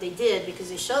amazing what they did because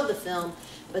they showed the film,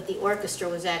 but the orchestra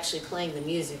was actually playing the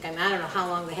music. I mean, I don't know how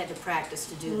long they had to practice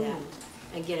to do that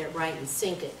and get it right and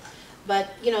sync it.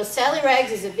 But, you know, Sally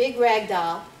Rags is a big rag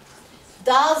doll.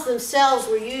 Dolls themselves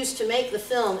were used to make the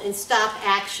film in stop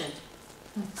action.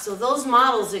 So those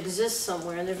models exist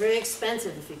somewhere, and they're very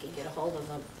expensive if you can get a hold of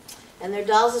them. And they're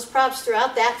dolls as props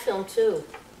throughout that film, too.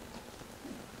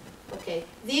 Okay,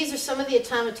 these are some of the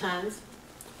automatons.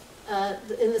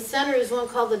 In the center is one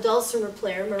called the dulcimer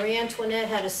player. Marie Antoinette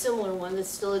had a similar one that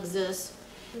still exists.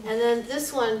 And then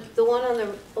this one, the one on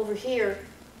the over here,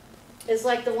 is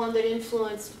like the one that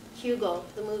influenced Hugo,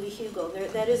 the movie Hugo.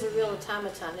 That is a real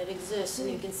automaton. It exists, and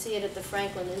you can see it at the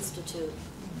Franklin Institute.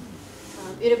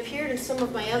 It appeared in some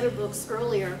of my other books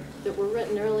earlier, that were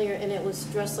written earlier, and it was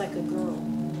dressed like a girl.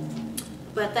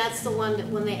 But that's the one that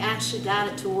when they actually got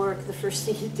it to work, the first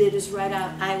thing it did is write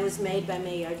out, "I was made by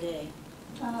Maillardet."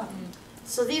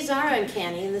 So these are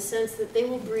uncanny in the sense that they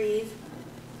will breathe,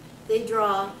 they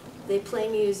draw, they play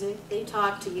music, they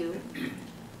talk to you.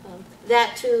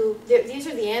 That too, these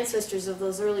are the ancestors of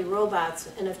those early robots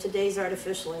and of today's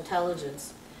artificial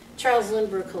intelligence. Charles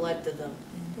Lindbergh collected them.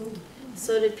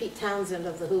 So did Pete Townsend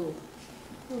of The Who.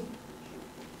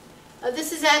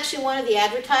 This is actually one of the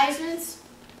advertisements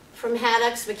from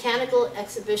Haddock's Mechanical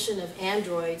Exhibition of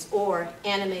Androids, or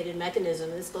Animated Mechanism.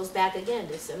 This goes back again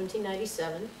to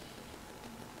 1797.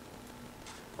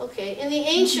 Okay, in the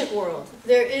ancient world,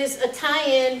 there is a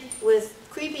tie-in with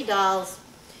creepy dolls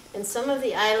and some of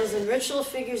the idols and ritual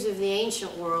figures of the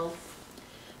ancient world.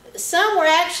 Some were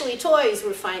actually toys,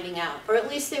 we're finding out, or at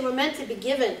least they were meant to be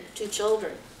given to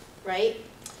children, right?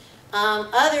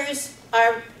 Others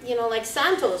are, you know, like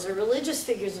santos, or religious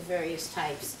figures of various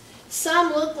types.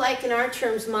 Some look like, in our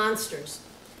terms, monsters.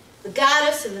 The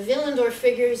goddess and the Willendorf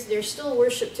figures, they're still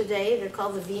worshipped today. They're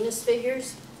called the Venus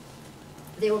figures.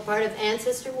 They were part of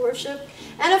ancestor worship.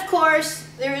 And of course,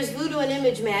 there is voodoo and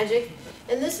image magic.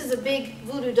 And this is a big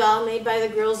voodoo doll made by the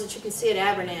girls that you can see at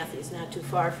Abernathy's, not too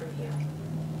far from here.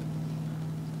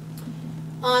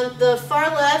 On the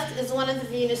far left is one of the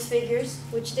Venus figures,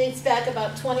 which dates back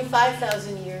about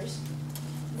 25,000 years.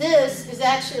 This is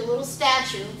actually a little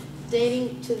statue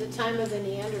dating to the time of the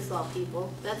Neanderthal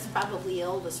people. That's probably the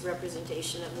oldest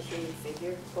representation of a human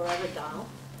figure or of a doll.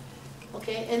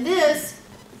 Okay, and this,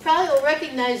 you probably will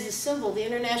recognize the symbol, the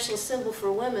international symbol for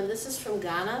women. This is from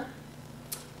Ghana,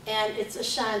 and it's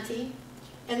Ashanti.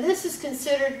 And this is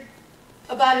considered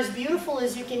about as beautiful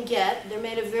as you can get. They're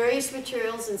made of various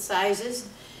materials and sizes.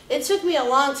 It took me a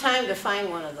long time to find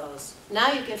one of those.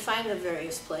 Now you can find them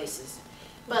various places.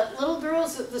 But little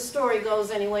girls, the story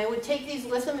goes anyway, would take these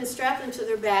with them and strap them to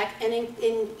their back, and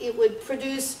it would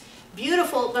produce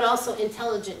beautiful but also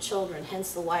intelligent children,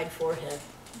 hence the wide forehead.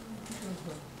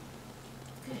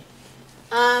 Okay.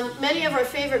 Many of our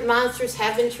favorite monsters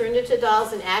have been turned into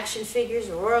dolls and action figures,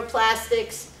 Aurora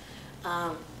Plastics,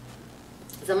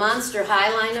 the Monster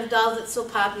High line of dolls that's so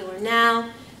popular now.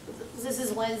 This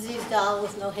is Wednesday's doll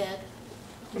with no head.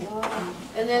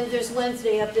 And then there's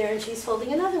Wednesday up there, and she's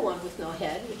holding another one with no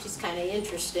head, which is kind of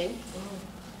interesting.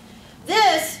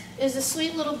 This is a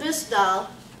sweet little bisque doll,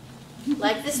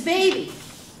 like this baby.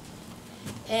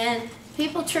 And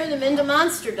people turn them into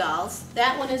monster dolls.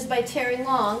 That one is by Terry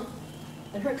Long,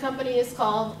 and her company is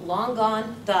called Long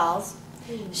Gone Dolls.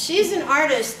 She's an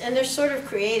artist, and they're sort of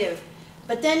creative.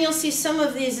 But then you'll see some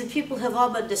of these that people have all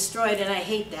but destroyed, and I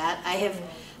hate that. I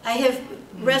have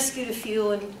rescued a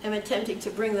few and am attempting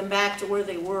to bring them back to where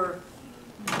they were.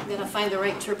 I'm going to find the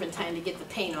right turpentine to get the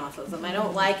paint off of them. I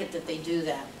don't like it that they do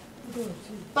that.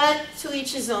 But to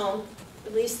each his own.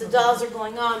 At least the dolls are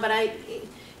going on. But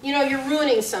you know, you're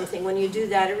ruining something when you do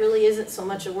that. It really isn't so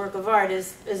much a work of art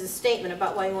as a statement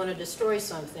about why you want to destroy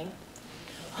something.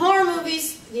 Horror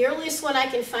movies, the earliest one I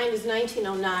can find is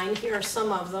 1909. Here are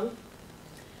some of them.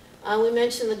 We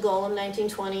mentioned the Golem,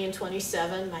 1920 and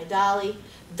 27. My Dolly.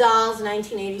 Dolls,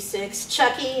 1986.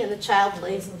 Chucky and the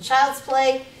Child's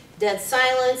Play. Dead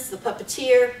Silence, The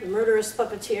Puppeteer, The Murderous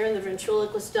Puppeteer, and the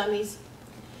Ventriloquist Dummies.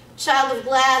 Child of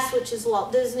Glass, which is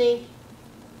Walt Disney.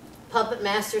 Puppet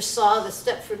Master Saw, The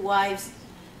Stepford Wives.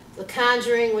 The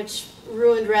Conjuring, which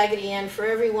ruined Raggedy Ann for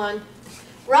everyone.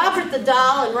 Robert the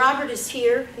Doll, and Robert is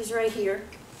here. He's right here.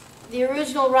 The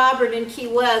original Robert in Key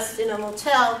West in a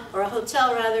motel, or a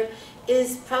hotel rather,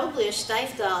 is probably a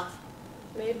Steiff doll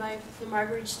made by the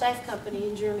Marguerite Steiff Company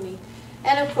in Germany.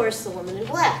 And of course the Woman in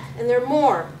Black. And there are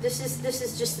more. This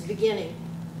is just the beginning.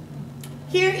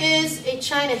 Here is a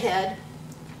China head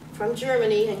from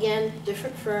Germany, again,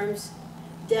 different firms.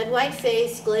 Dead white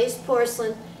face, glazed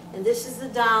porcelain, and this is the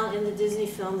doll in the Disney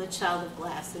film, The Child of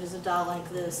Glass. It is a doll like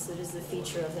this that is the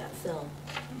feature of that film.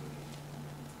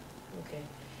 Okay.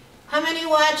 How many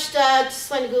watched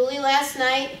Swanguli last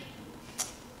night?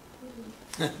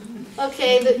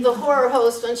 Okay, the horror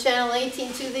host on Channel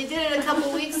 18 too. They did it a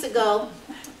couple weeks ago.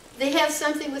 They have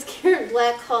something with Karen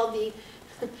Black called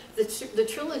the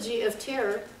Trilogy of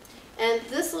Terror. And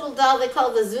this little doll they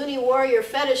call the Zuni Warrior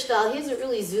Fetish doll. He isn't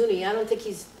really Zuni. I don't think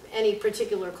he's any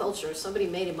particular culture. Somebody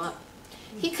made him up.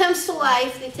 He comes to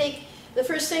life. The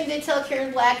first thing they tell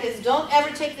Karen Black is, don't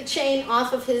ever take the chain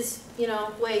off of his,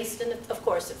 waist. And of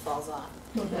course it falls off.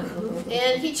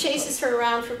 And he chases her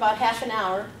around for about half an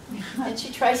hour, and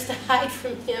she tries to hide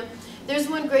from him. There's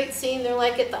one great scene, they're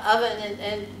like at the oven,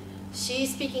 and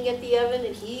she's peeking at the oven,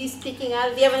 and he's peeking out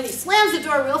of the oven, and he slams the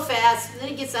door real fast, and then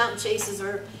he gets out and chases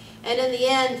her, and in the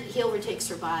end, he overtakes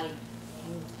her body.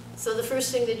 So the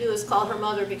first thing to do is call her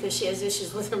mother because she has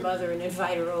issues with her mother and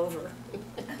invite her over.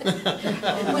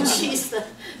 When she's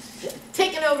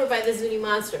taken over by the Zuni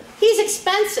monster. He's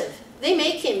expensive. They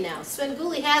make him now.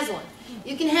 Svengoolie has one.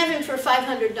 You can have him for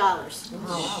 $500.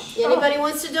 Wow. Anybody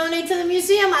wants to donate to the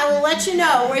museum, I will let you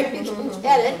know where you can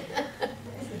get it.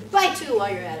 Buy two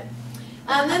while you're at it.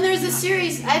 Then there's a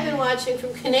series I've been watching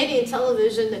from Canadian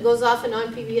television that goes often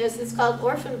on PBS. It's called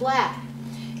Orphan Black.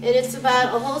 And it's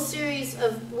about a whole series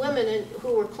of women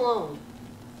who were cloned.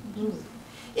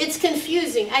 It's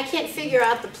confusing. I can't figure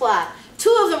out the plot.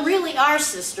 Two of them really are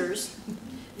sisters.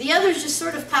 The others just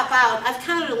sort of pop out. I've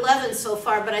counted 11 so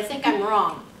far, but I think I'm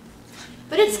wrong.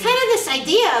 But it's kind of this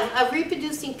idea of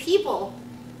reproducing people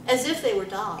as if they were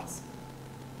dolls.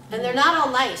 And they're not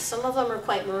all nice. Some of them are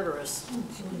quite murderous.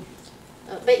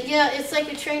 But yeah, it's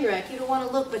like a train wreck. You don't want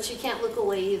to look, but you can't look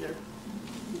away either.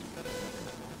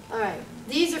 All right.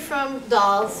 These are from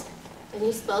Dolls, and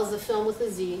he spells the film with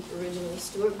a Z originally,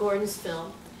 Stuart Gordon's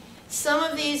film. Some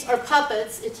of these are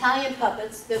puppets, Italian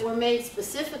puppets, that were made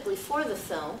specifically for the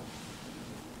film.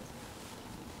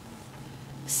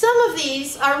 Some of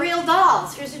these are real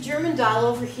dolls. Here's a German doll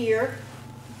over here,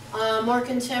 a more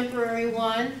contemporary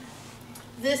one.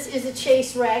 This is a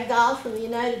Chase rag doll from the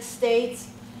United States.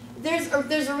 There's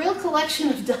a real collection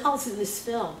of dolls in this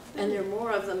film, and there are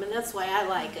more of them, and that's why I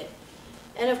like it.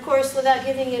 And of course, without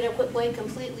giving it away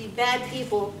completely, bad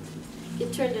people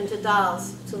get turned into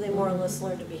dolls until they more or less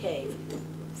learn to behave.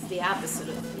 It's the opposite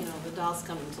of, the dolls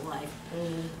coming to life.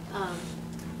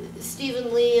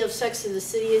 Stephen Lee of Sex and the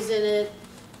City is in it.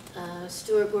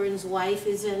 Stuart Gordon's wife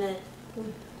is in it.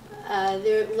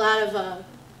 There are a lot of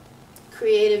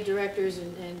creative directors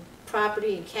and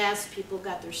property and cast people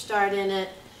got their start in it.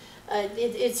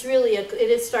 It's really,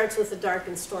 it starts with a dark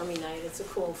and stormy night. It's a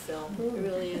cool film. It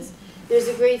really is. There's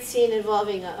a great scene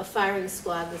involving a firing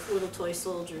squad with little toy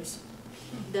soldiers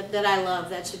that I love.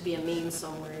 That should be a meme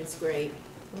somewhere. It's great.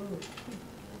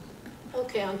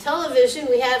 Okay, on television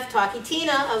we have Talkie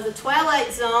Tina of the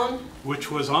Twilight Zone.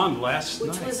 Which was on last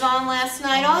night. Which was on last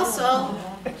night also.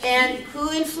 And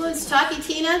who influenced Talkie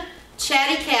Tina?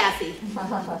 Chatty Cathy.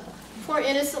 Poor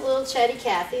innocent little Chatty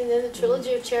Cathy. And then the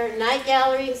trilogy of Terror. Night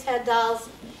Gallery has had dolls.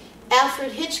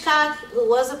 Alfred Hitchcock, who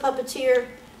was a puppeteer,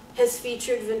 has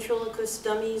featured ventriloquist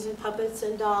dummies and puppets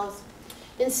and dolls.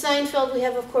 In Seinfeld, we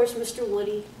have, of course, Mr.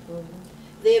 Woody.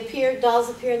 Dolls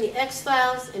appear in The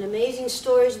X-Files, in Amazing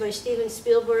Stories by Steven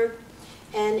Spielberg,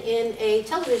 and in a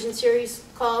television series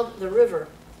called The River.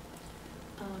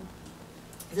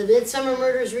 The Midsummer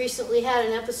Murders recently had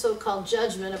an episode called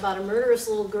Judgment about a murderous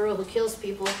little girl who kills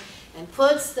people and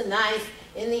puts the knife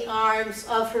in the arms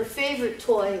of her favorite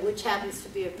toy, which happens to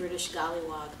be a British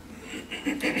gollywog.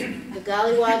 The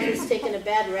gollywog has taken a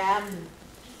bad rap.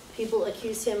 People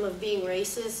accuse him of being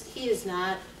racist. He is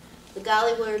not. The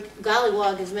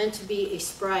gollywog is meant to be a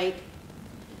sprite.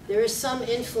 There is some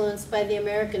influence by the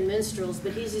American minstrels,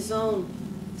 but he's his own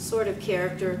sort of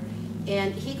character.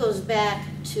 And he goes back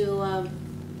to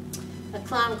a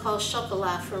clown called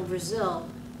Chocolat from Brazil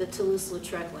that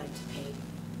Toulouse-Lautrec liked to paint.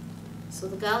 So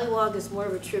the gollywog is more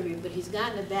of a tribute, but he's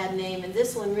gotten a bad name, and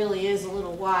this one really is a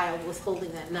little wild with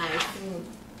holding that knife.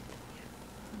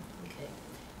 Okay.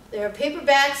 There are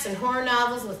paperbacks and horror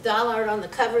novels with doll art on the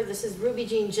cover. This is Ruby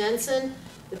Jean Jensen,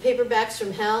 The Paperbacks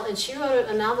from Hell, and she wrote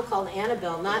a novel called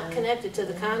Annabelle, not connected to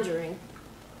The Conjuring,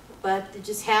 but it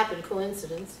just happened,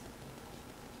 coincidence.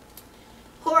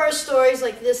 Horror stories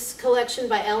like this collection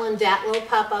by Ellen Datlow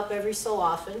pop up every so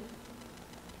often.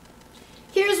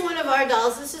 Here's one of our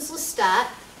dolls. This is Lestat,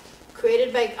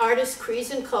 created by artist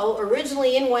Kreese & Co.,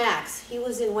 originally in wax. He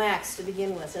was in wax to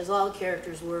begin with, as all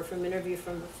characters were from Interview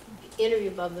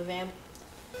Above the Vampire.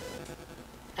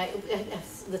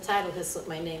 The title has slipped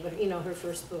my name, but her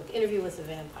first book, Interview with the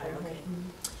Vampire. Okay.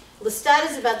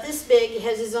 Lestat is about this big. He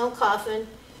has his own coffin.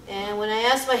 And when I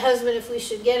asked my husband if we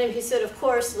should get him, he said, of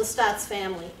course, Lestat's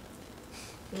family.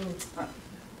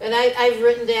 And I've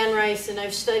written Dan Rice, and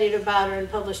I've studied about her and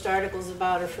published articles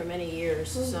about her for many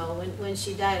years. So when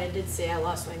she died, I did say I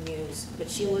lost my muse. But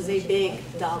she was a big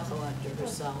doll collector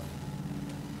herself.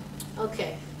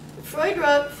 Okay. Freud,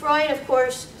 of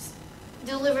course,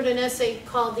 delivered an essay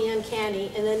called The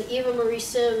Uncanny, and then Eva Marie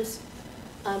Sims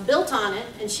built on it,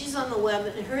 and she's on the web,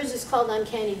 and hers is called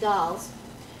Uncanny Dolls,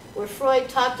 where Freud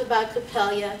talked about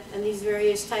Copelia and these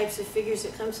various types of figures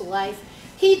that come to life.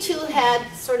 He too had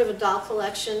sort of a doll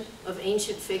collection of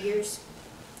ancient figures.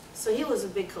 So he was a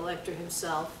big collector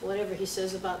himself. Whatever he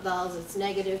says about dolls, it's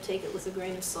negative, take it with a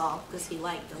grain of salt, because he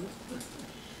liked them.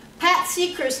 Pat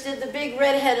Seacrest did the big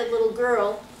red-headed little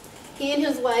girl. He and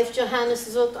his wife, Johannes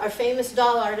Zook, are famous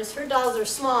doll artists. Her dolls are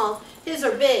small, his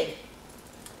are big.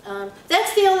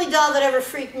 That's the only doll that ever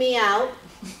freaked me out.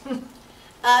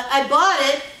 I bought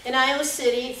it in Iowa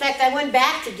City. In fact, I went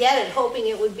back to get it, hoping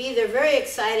it would be there, very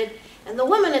excited. And the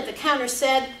woman at the counter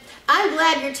said, "I'm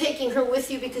glad you're taking her with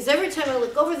you because every time I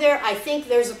look over there, I think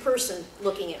there's a person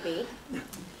looking at me."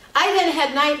 I then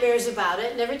had nightmares about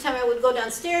it, and every time I would go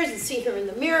downstairs and see her in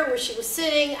the mirror where she was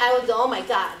sitting, I would go, "Oh my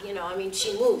God, you know, I mean,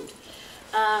 she moved."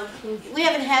 We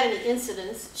haven't had any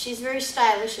incidents. She's very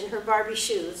stylish in her Barbie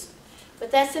shoes.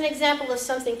 But that's an example of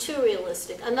something too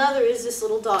realistic. Another is this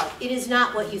little dog. It is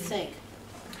not what you think.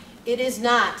 It is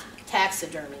not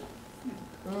taxidermy.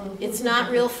 It's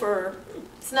not real fur.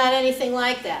 It's not anything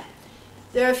like that.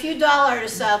 There are a few doll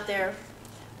artists out there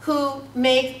who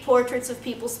make portraits of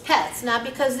people's pets, not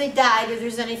because they died or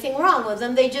there's anything wrong with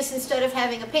them. They just, instead of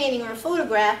having a painting or a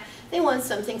photograph, they want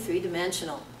something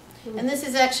three-dimensional. And this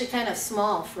is actually kind of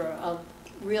small for a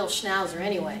real schnauzer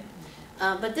anyway.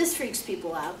 But this freaks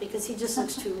people out because he just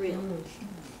looks too real.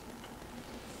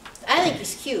 I think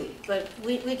he's cute, but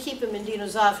we keep him in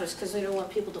Dino's office because we don't want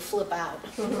people to flip out.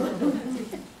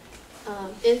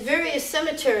 In various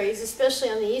cemeteries, especially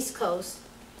on the East Coast,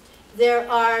 there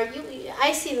are,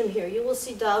 I see them here, you will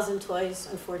see dolls and toys,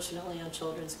 unfortunately, on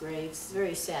children's graves. It's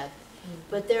very sad.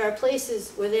 But there are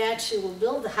places where they actually will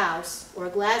build a house or a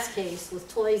glass case with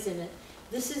toys in it.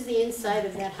 This is the inside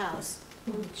of that house.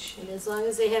 And as long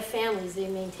as they have families, they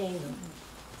maintain them.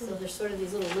 So there's sort of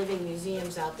these little living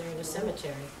museums out there in a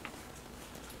cemetery.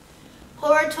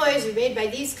 Horror toys are made by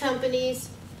these companies.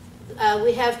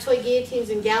 We have toy guillotines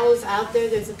and gallows out there.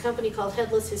 There's a company called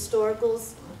Headless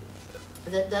Historicals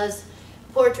that does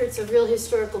portraits of real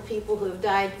historical people who have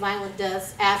died violent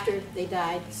deaths after they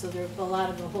died. So there are a lot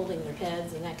of them holding their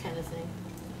heads and that kind of thing.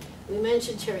 We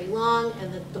mentioned Terry Long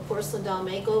and the porcelain doll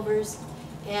makeovers.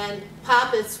 And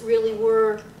poppets really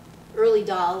were early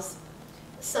dolls.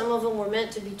 Some of them were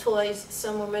meant to be toys.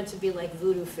 Some were meant to be like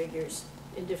voodoo figures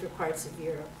in different parts of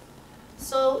Europe.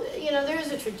 So, you know, there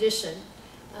is a tradition.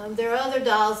 There are other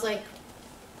dolls like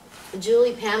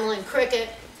Julie, Pamela, and Cricket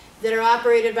that are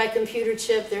operated by computer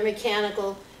chip. They're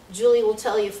mechanical. Julie will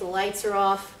tell you if the lights are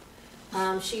off.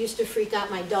 She used to freak out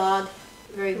my dog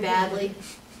very badly.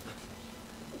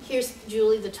 Here's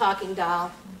Julie, the talking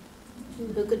doll,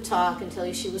 who could talk and tell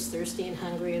you she was thirsty and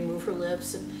hungry and move her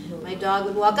lips. And my dog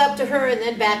would walk up to her and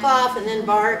then back off and then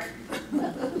bark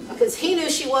because he knew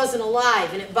she wasn't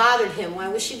alive and it bothered him. Why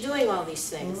was she doing all these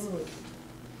things?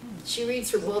 She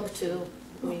reads her book too.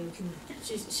 I mean,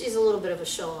 she's a little bit of a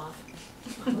show-off.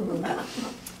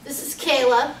 This is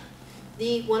Kayla,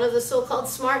 one of the so-called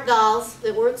smart dolls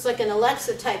that works like an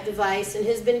Alexa-type device and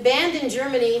has been banned in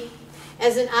Germany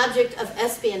as an object of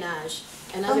espionage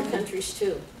and other countries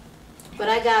too. But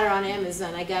I got her on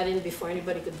Amazon. I got in before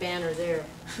anybody could ban her there.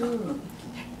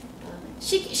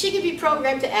 She could be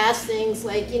programmed to ask things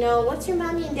like, you know, what's your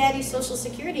mommy and daddy's social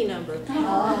security number?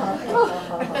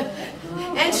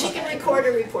 And she can record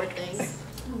and report things.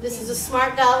 This is a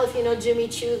smart doll, if you know Jimmy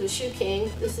Choo, the shoe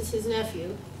king. This is his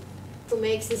nephew, who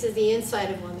makes, this is the inside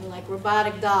of one. They're like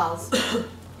robotic dolls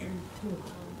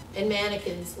and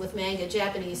mannequins with manga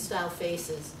Japanese-style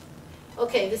faces.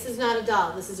 Okay, this is not a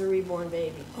doll. This is a reborn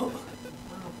baby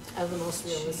of the most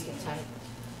realistic type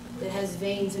that has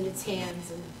veins in its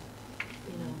hands and,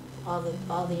 you know,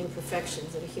 all the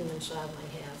imperfections that a human child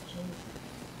might have.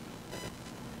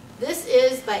 This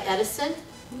is by Edison.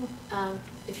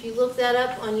 If you look that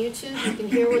up on YouTube, you can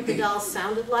hear what the doll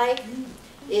sounded like.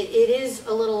 It is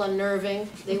a little unnerving.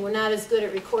 They were not as good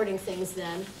at recording things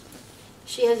then.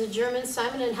 She has a German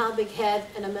Simon and Halbig head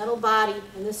and a metal body,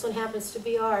 and this one happens to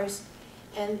be ours.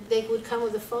 And they would come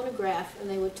with a phonograph and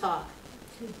they would talk.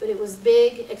 But it was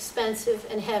big, expensive,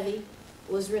 and heavy.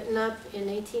 It was written up in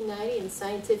 1890 in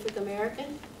Scientific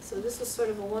American. So this was sort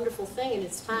of a wonderful thing in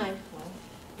its time.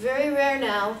 Very rare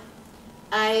now.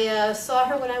 I saw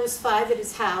her when I was 5 at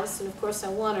his house, and of course I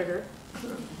wanted her.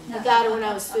 I got her when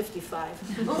I was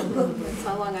 55. That's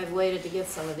how long I've waited to get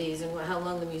some of these and how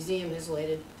long the museum has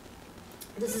waited.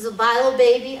 This is a Bilo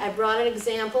baby. I brought an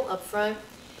example up front,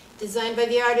 designed by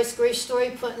the artist Grace Story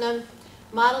Putnam,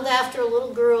 modeled after a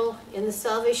little girl in the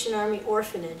Salvation Army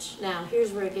orphanage. Now,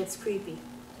 here's where it gets creepy.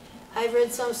 I've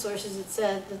read some sources that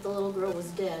said that the little girl was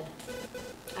dead.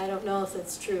 I don't know if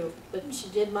that's true, but she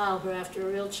did model her after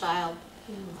a real child.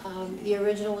 The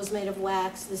original was made of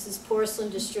wax. This is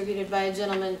porcelain distributed by a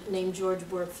gentleman named George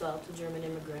Borgfeld, a German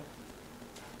immigrant.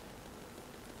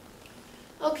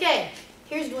 Okay,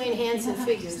 here's Dwayne Hansen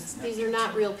figures. These are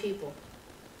not real people.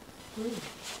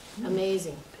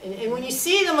 Amazing. And when you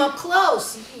see them up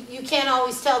close, you can't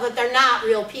always tell that they're not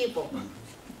real people.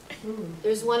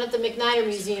 There's one at the McNider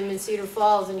Museum in Cedar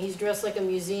Falls, and he's dressed like a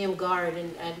museum guard,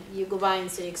 and you go by and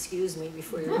say, excuse me,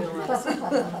 before you realize it.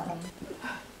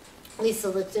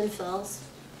 Lisa Lichtenfels,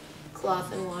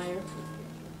 Cloth and Wire.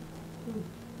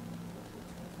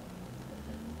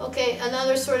 Okay,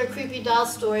 another sort of creepy doll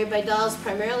story by dolls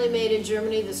primarily made in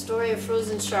Germany, the story of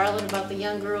Frozen Charlotte, about the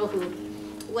young girl who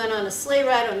went on a sleigh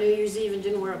ride on New Year's Eve and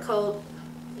didn't wear a coat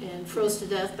and froze to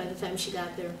death by the time she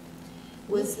got there.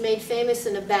 Was made famous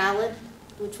in a ballad,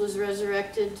 which was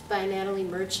resurrected by Natalie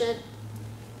Merchant.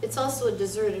 It's also a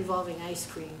dessert involving ice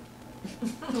cream.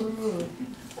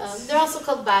 They're also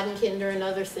called Bodenkinder and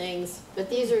other things, but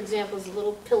these are examples of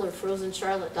little pillar Frozen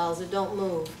Charlotte dolls that don't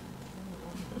move.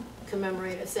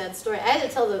 Commemorate a sad story. I had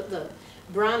to tell the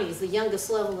brownies, the youngest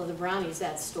level of the brownies,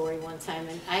 that story one time,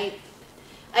 and I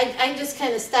just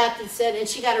kind of stopped and said, and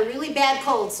she got a really bad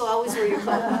cold, so always wear your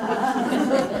coat.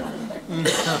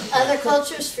 Other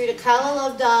cultures, Frida Kahlo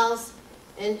loved dolls,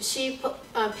 and she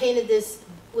painted this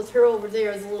with her over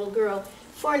there as a little girl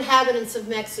for inhabitants of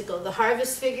Mexico. The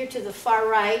harvest figure to the far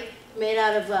right, made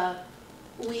out of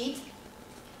wheat.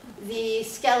 The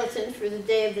skeleton for the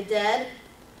Day of the Dead.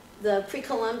 The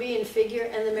pre-Columbian figure,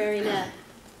 and the marionette.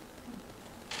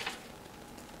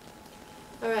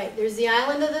 All right, there's the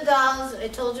Island of the Dolls. I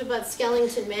told you about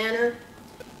Skellington Manor.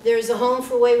 There's a home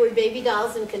for wayward baby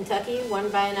dolls in Kentucky, run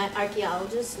by an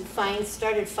archaeologist who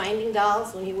started finding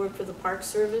dolls when he worked for the Park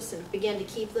Service and began to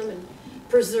keep them and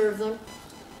preserve them.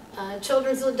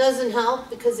 Children's doesn't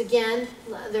help because, again,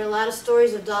 there are a lot of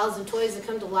stories of dolls and toys that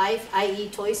come to life, i.e.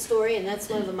 Toy Story, and that's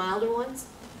one of the milder ones.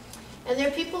 And there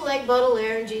are people like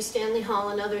Baudelaire and G. Stanley Hall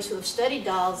and others who have studied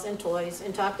dolls and toys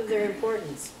and talked of their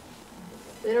importance.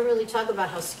 They don't really talk about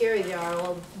how scary they are,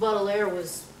 although Baudelaire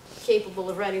was capable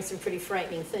of writing some pretty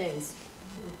frightening things.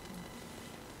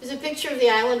 There's a picture of the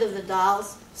Island of the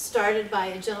Dolls, started by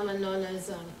a gentleman known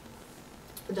as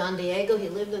Don Diego. He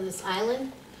lived on this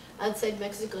island outside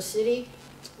Mexico City.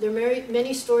 There are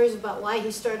many stories about why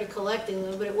he started collecting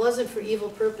them, but it wasn't for evil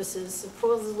purposes.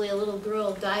 Supposedly a little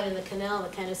girl died in the canal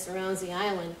that kind of surrounds the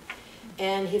island,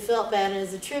 and he felt bad, and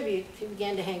as a tribute, he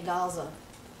began to hang dolls up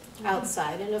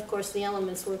outside, and of course the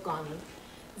elements were gone.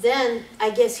 Then,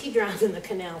 I guess he drowned in the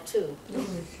canal too.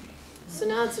 So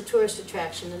now it's a tourist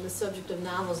attraction and the subject of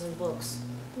novels and books.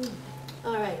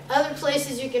 All right, other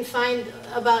places you can find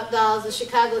about dolls. The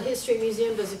Chicago History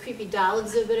Museum does a creepy doll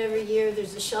exhibit every year.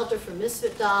 There's a shelter for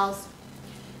misfit dolls,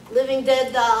 living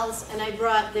dead dolls, and I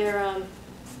brought their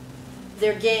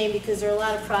game because there are a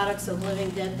lot of products of living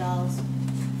dead dolls,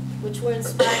 which were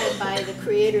inspired by the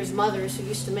creators' mothers who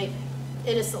used to make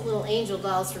innocent little angel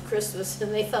dolls for Christmas,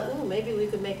 and they thought, ooh, maybe we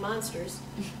could make monsters.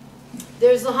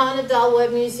 There's the Haunted Doll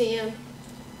Web Museum.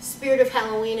 Spirit of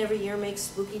Halloween every year makes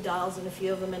spooky dolls, and a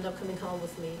few of them end up coming home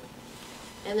with me.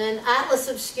 And then Atlas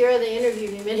Obscura, they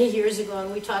interviewed me many years ago,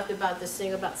 and we talked about this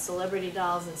thing about celebrity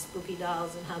dolls and spooky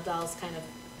dolls and how dolls kind of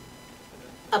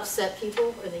upset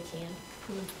people, or they can.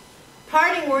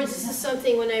 Parting words, this is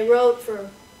something when I wrote for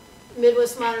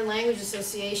Midwest Modern Language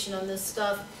Association on this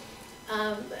stuff,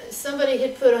 somebody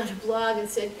had put on a blog and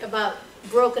said about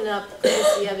broken up,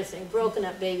 that's the other thing, broken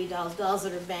up baby dolls, dolls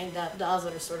that are banged up, dolls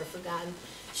that are sort of forgotten.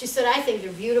 She said, I think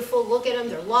they're beautiful. Look at them.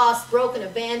 They're lost, broken,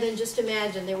 abandoned. Just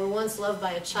imagine they were once loved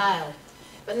by a child.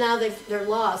 But now they're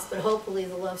lost, but hopefully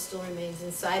the love still remains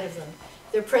inside of them.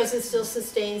 Their presence still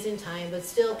sustains in time, but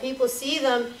still people see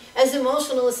them as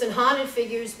emotionless and haunted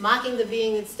figures, mocking the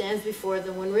being that stands before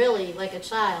them, when really, like a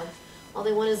child, all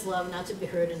they want is love, not to be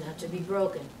hurt and not to be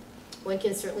broken. One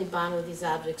can certainly bond with these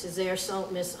objects as they are so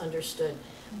misunderstood.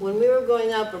 When we were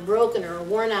growing up, a broken or a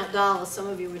worn-out doll, as some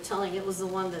of you were telling, it was the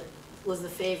one that was the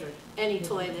favorite. Any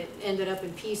toy that ended up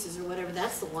in pieces or whatever,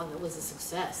 that's the one that was a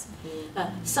success.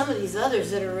 Some of these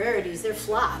others that are rarities, they're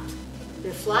flopped.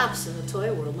 They're flops in the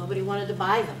toy world. Nobody wanted to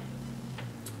buy them.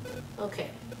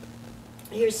 Okay.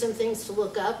 Here's some things to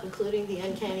look up, including the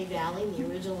Uncanny Valley, the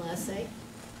original essay.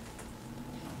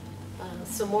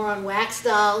 Some more on wax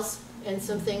dolls, and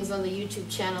some things on the YouTube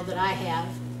channel that I have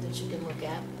that you can look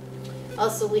at.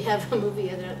 Also, we have a movie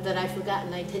that I've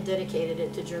forgotten. I dedicated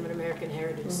it to German American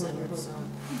Heritage Center, so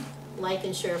like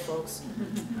and share, folks.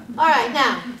 All right,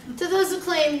 now, to those who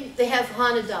claim they have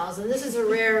haunted dolls, and this is a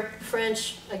rare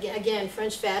French, again,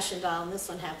 French fashion doll, and this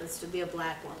one happens to be a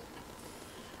black one.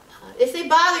 If they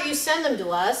bother you, send them to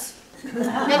us.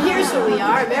 And here's where we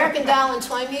are, American Doll and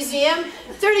Toy Museum,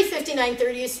 3059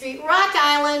 30th Street, Rock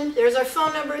Island. There's our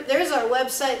phone number, there's our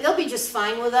website. They'll be just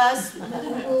fine with us.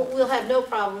 We'll have no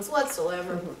problems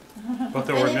whatsoever. But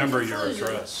they'll remember your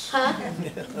address. Huh?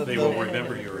 They will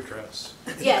remember your address.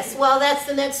 Yes, well, that's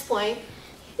the next point.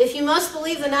 If you must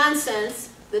believe the nonsense,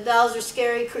 the dolls are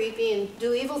scary, creepy, and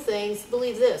do evil things,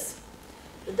 believe this.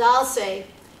 The dolls say,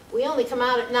 we only come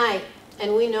out at night,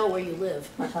 and we know where you live.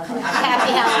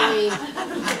 Happy Halloween.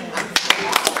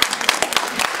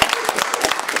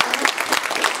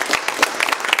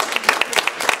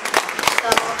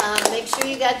 So make sure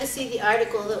you got to see the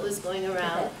article that was going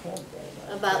around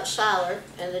about Schaller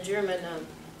and the German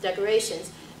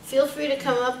decorations. Feel free to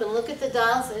come up and look at the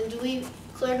dolls. And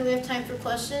Claire, do we have time for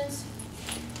questions?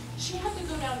 She had to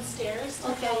go downstairs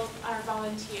to Okay. help our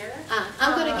volunteer.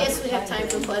 I'm going to guess we have time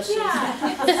for questions. Yeah.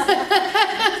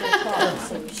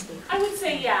 I would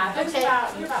say yeah. There's Okay.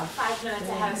 you're about 5 minutes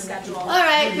ahead of schedule. All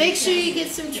right, make sure you get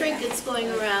some trinkets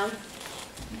going around.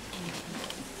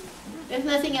 If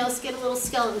nothing else, get a little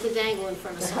skeleton to dangle in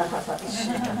front of someone.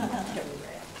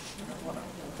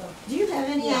 Do you have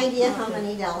any idea how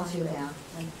many dolls you have?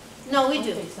 No, we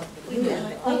do. We do.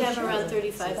 We have around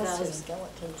 35,000.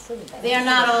 They are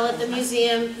not all at the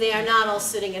museum. They are not all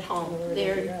sitting at home.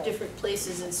 They're different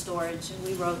places in storage, and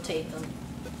we rotate them.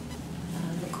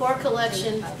 The core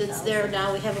collection that's there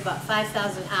now, we have about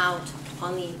 5,000 out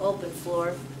on the open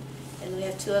floor, and we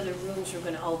have 2 other rooms we're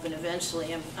going to open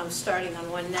eventually. I'm starting on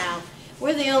one now.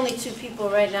 We're the only 2 people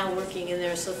right now working in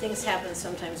there, so things happen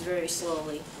sometimes very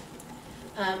slowly.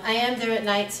 I am there at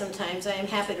night sometimes. I am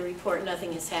happy to report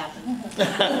nothing has happened.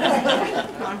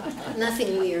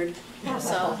 Nothing weird.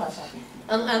 So,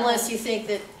 unless you think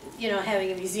that,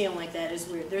 having a museum like that is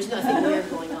weird. There's nothing weird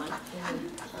going on.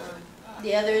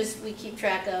 The others we keep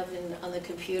track of on the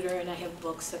computer, and I have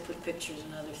books that put pictures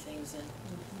and other things in.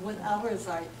 What hours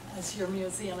is your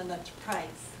museum and the price?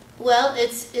 Well,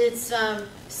 it's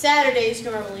Saturdays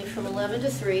normally from 11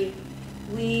 to 3.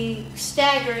 We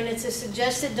stagger, and it's a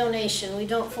suggested donation. We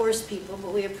don't force people,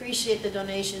 but we appreciate the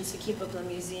donations to keep up the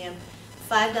museum.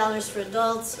 $5 for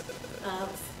adults,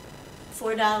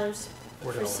 $4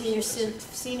 for senior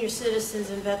citizens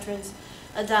and veterans,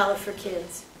 $1 for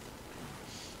kids.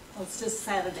 Well, it's just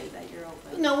Saturday that you're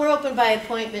open. No, we're open by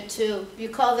appointment too. You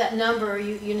call that number, or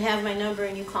you can have my number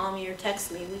and you call me or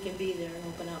text me. We can be there and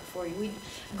open up for you.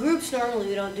 Groups normally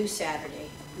we don't do Saturday.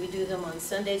 We do them on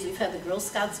Sundays. We've had the Girl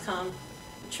Scouts come,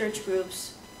 church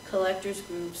groups, collectors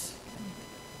groups.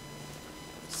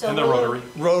 So And the Rotary.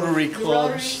 Rotary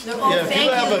clubs. The Rotary. Yeah,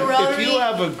 Thank you, the Rotary. if you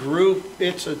have a group,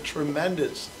 it's a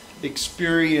tremendous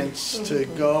experience to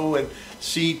go and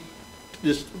see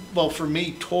this, well, for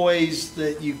me, toys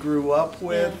that you grew up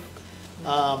with.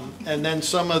 And then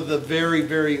some of the very,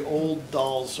 very old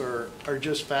dolls are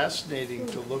just fascinating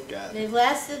to look at. They've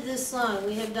lasted this long.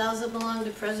 We have dolls that belong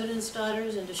to President's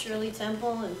Daughters and to Shirley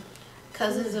Temple and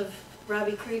cousins of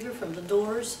Robbie Krieger from The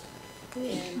Doors.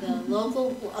 And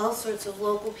all sorts of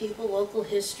local people, local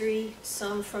history,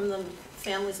 some from the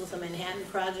families with the Manhattan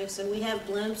Projects. And we have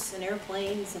blimps and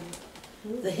airplanes, and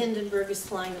the Hindenburg is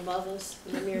flying above us,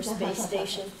 the Mir Space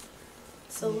Station.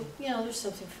 So, there's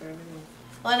something for everyone.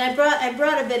 Well, and I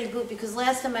brought a Betty Boop because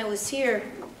last time I was here,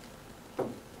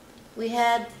 we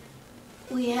had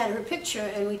her picture,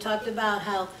 and we talked about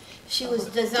how she was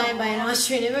designed by an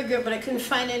Austrian immigrant, but I couldn't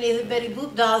find any of the Betty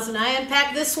Boop dolls, and I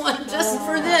unpacked this one just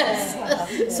for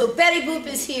this. So Betty Boop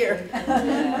is here.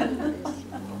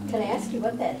 Can I ask you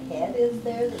what that head is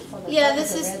there? That's on the Yeah, top of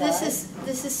this the red eye?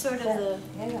 is sort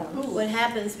of what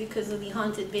happens because of the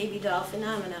haunted baby doll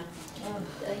phenomena.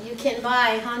 You can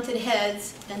buy haunted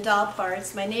heads and doll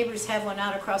parts. My neighbors have one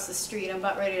out across the street. I'm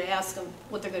about ready to ask them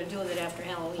what they're going to do with it after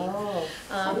Halloween. Oh,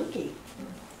 spooky.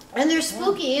 And they're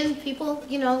spooky, and people,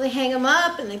 they hang them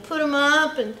up and they put them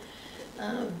up, and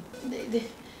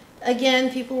again,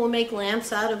 people will make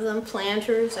lamps out of them,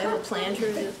 planters. I have a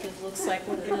planter that looks like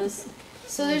one of this.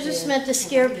 So they're just meant to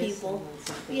scare people.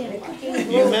 Yeah.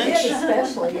 You mentioned,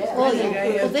 Especially, yeah.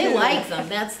 Well, they like them.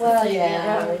 That's the Well, thing.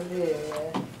 yeah, they do,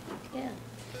 yeah.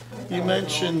 Yeah. you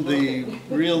mentioned the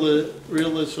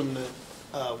realism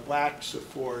that wax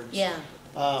affords. Yeah.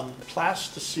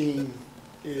 Plasticine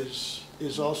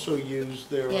is also used.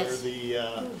 There are Yes. the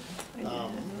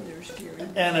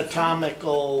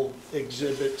anatomical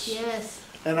exhibits. Yes.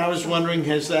 And I was wondering,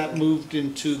 has that moved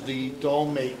into the doll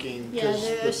making? Yeah, 'Cause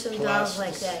there the are some dolls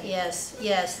like that. Yes.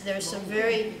 There's some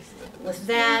with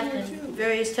that and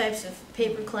various types of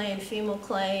paper clay and female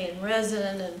clay and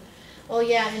resin and,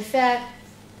 in fact,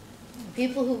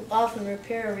 people who often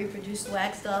repair or reproduce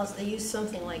wax dolls, they use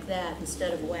something like that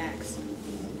instead of wax.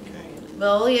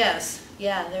 Well, yes.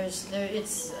 Yeah,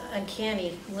 it's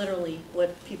uncanny, literally,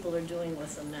 what people are doing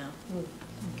with them now.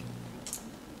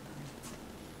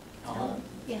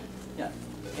 Yeah. Yeah,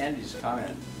 Andy's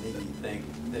comment made me think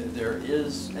that there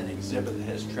is an exhibit that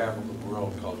has traveled the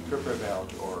world called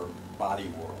Körperwelt or Body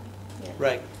World.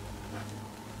 Right.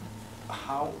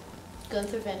 How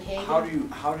Gunther Van Hagen.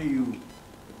 how do you,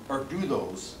 or do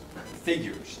those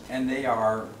figures, and they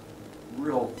are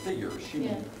real figures,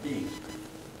 human beings,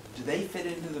 do they fit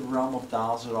into the realm of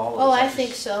dolls at all? Or Oh, is that I just-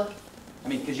 think so. I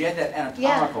mean, because you had that Yeah,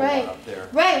 anatomical right. one up there.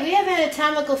 Right, we have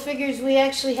anatomical figures. We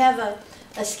actually have a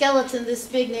skeleton this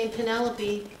big named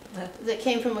Penelope that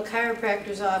came from a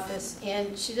chiropractor's office,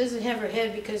 and she doesn't have her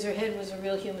head because her head was a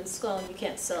real human skull, and you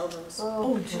can't sell those.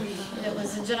 Oh, And it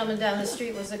was a gentleman down the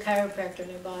street was a chiropractor,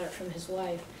 and I bought it from his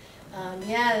wife.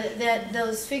 Yeah,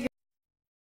 those figures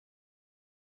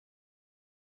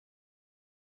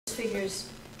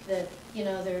that, you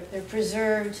know, they're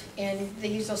preserved, and they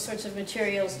use all sorts of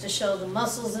materials to show the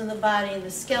muscles in the body and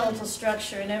the skeletal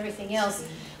structure and everything else.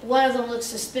 One of them looks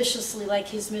suspiciously like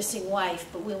his missing wife,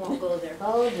 but we won't go there.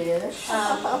 oh dear.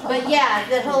 But yeah,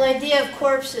 that whole idea of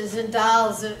corpses and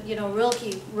dolls that, you know,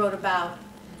 Rilke wrote about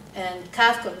and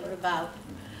Kafka wrote about.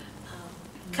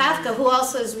 Kafka, who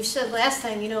also, as we said last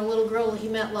time, you know, a little girl he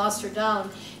met lost her doll,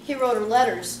 and he wrote her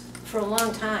letters for a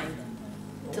long time,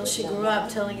 till she grew up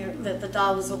telling her that the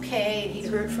doll was okay, and he'd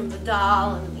heard from the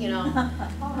doll, and, you know.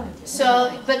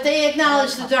 So, but they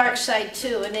acknowledge the dark side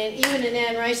too, and then even in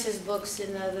Anne Rice's books,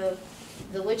 in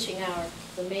the Witching Hour,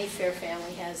 the Mayfair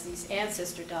family has these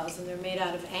ancestor dolls, and they're made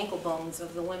out of ankle bones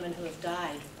of the women who have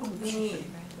died.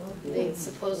 They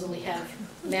supposedly have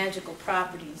magical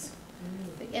properties.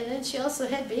 And then she also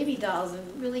had baby dolls,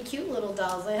 and really cute little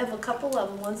dolls. I have a couple of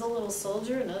them. One's a little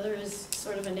soldier, another is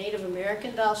sort of a Native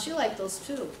American doll. She liked those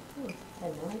too. I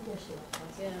had no idea she was.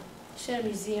 Yeah. She had a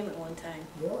museum at one time.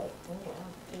 Really? Oh, wow.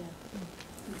 Yeah.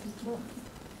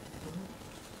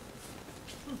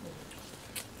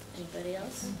 Anybody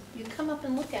else? You come up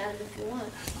and look at it if you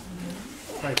want.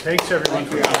 All right, thanks everyone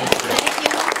for coming.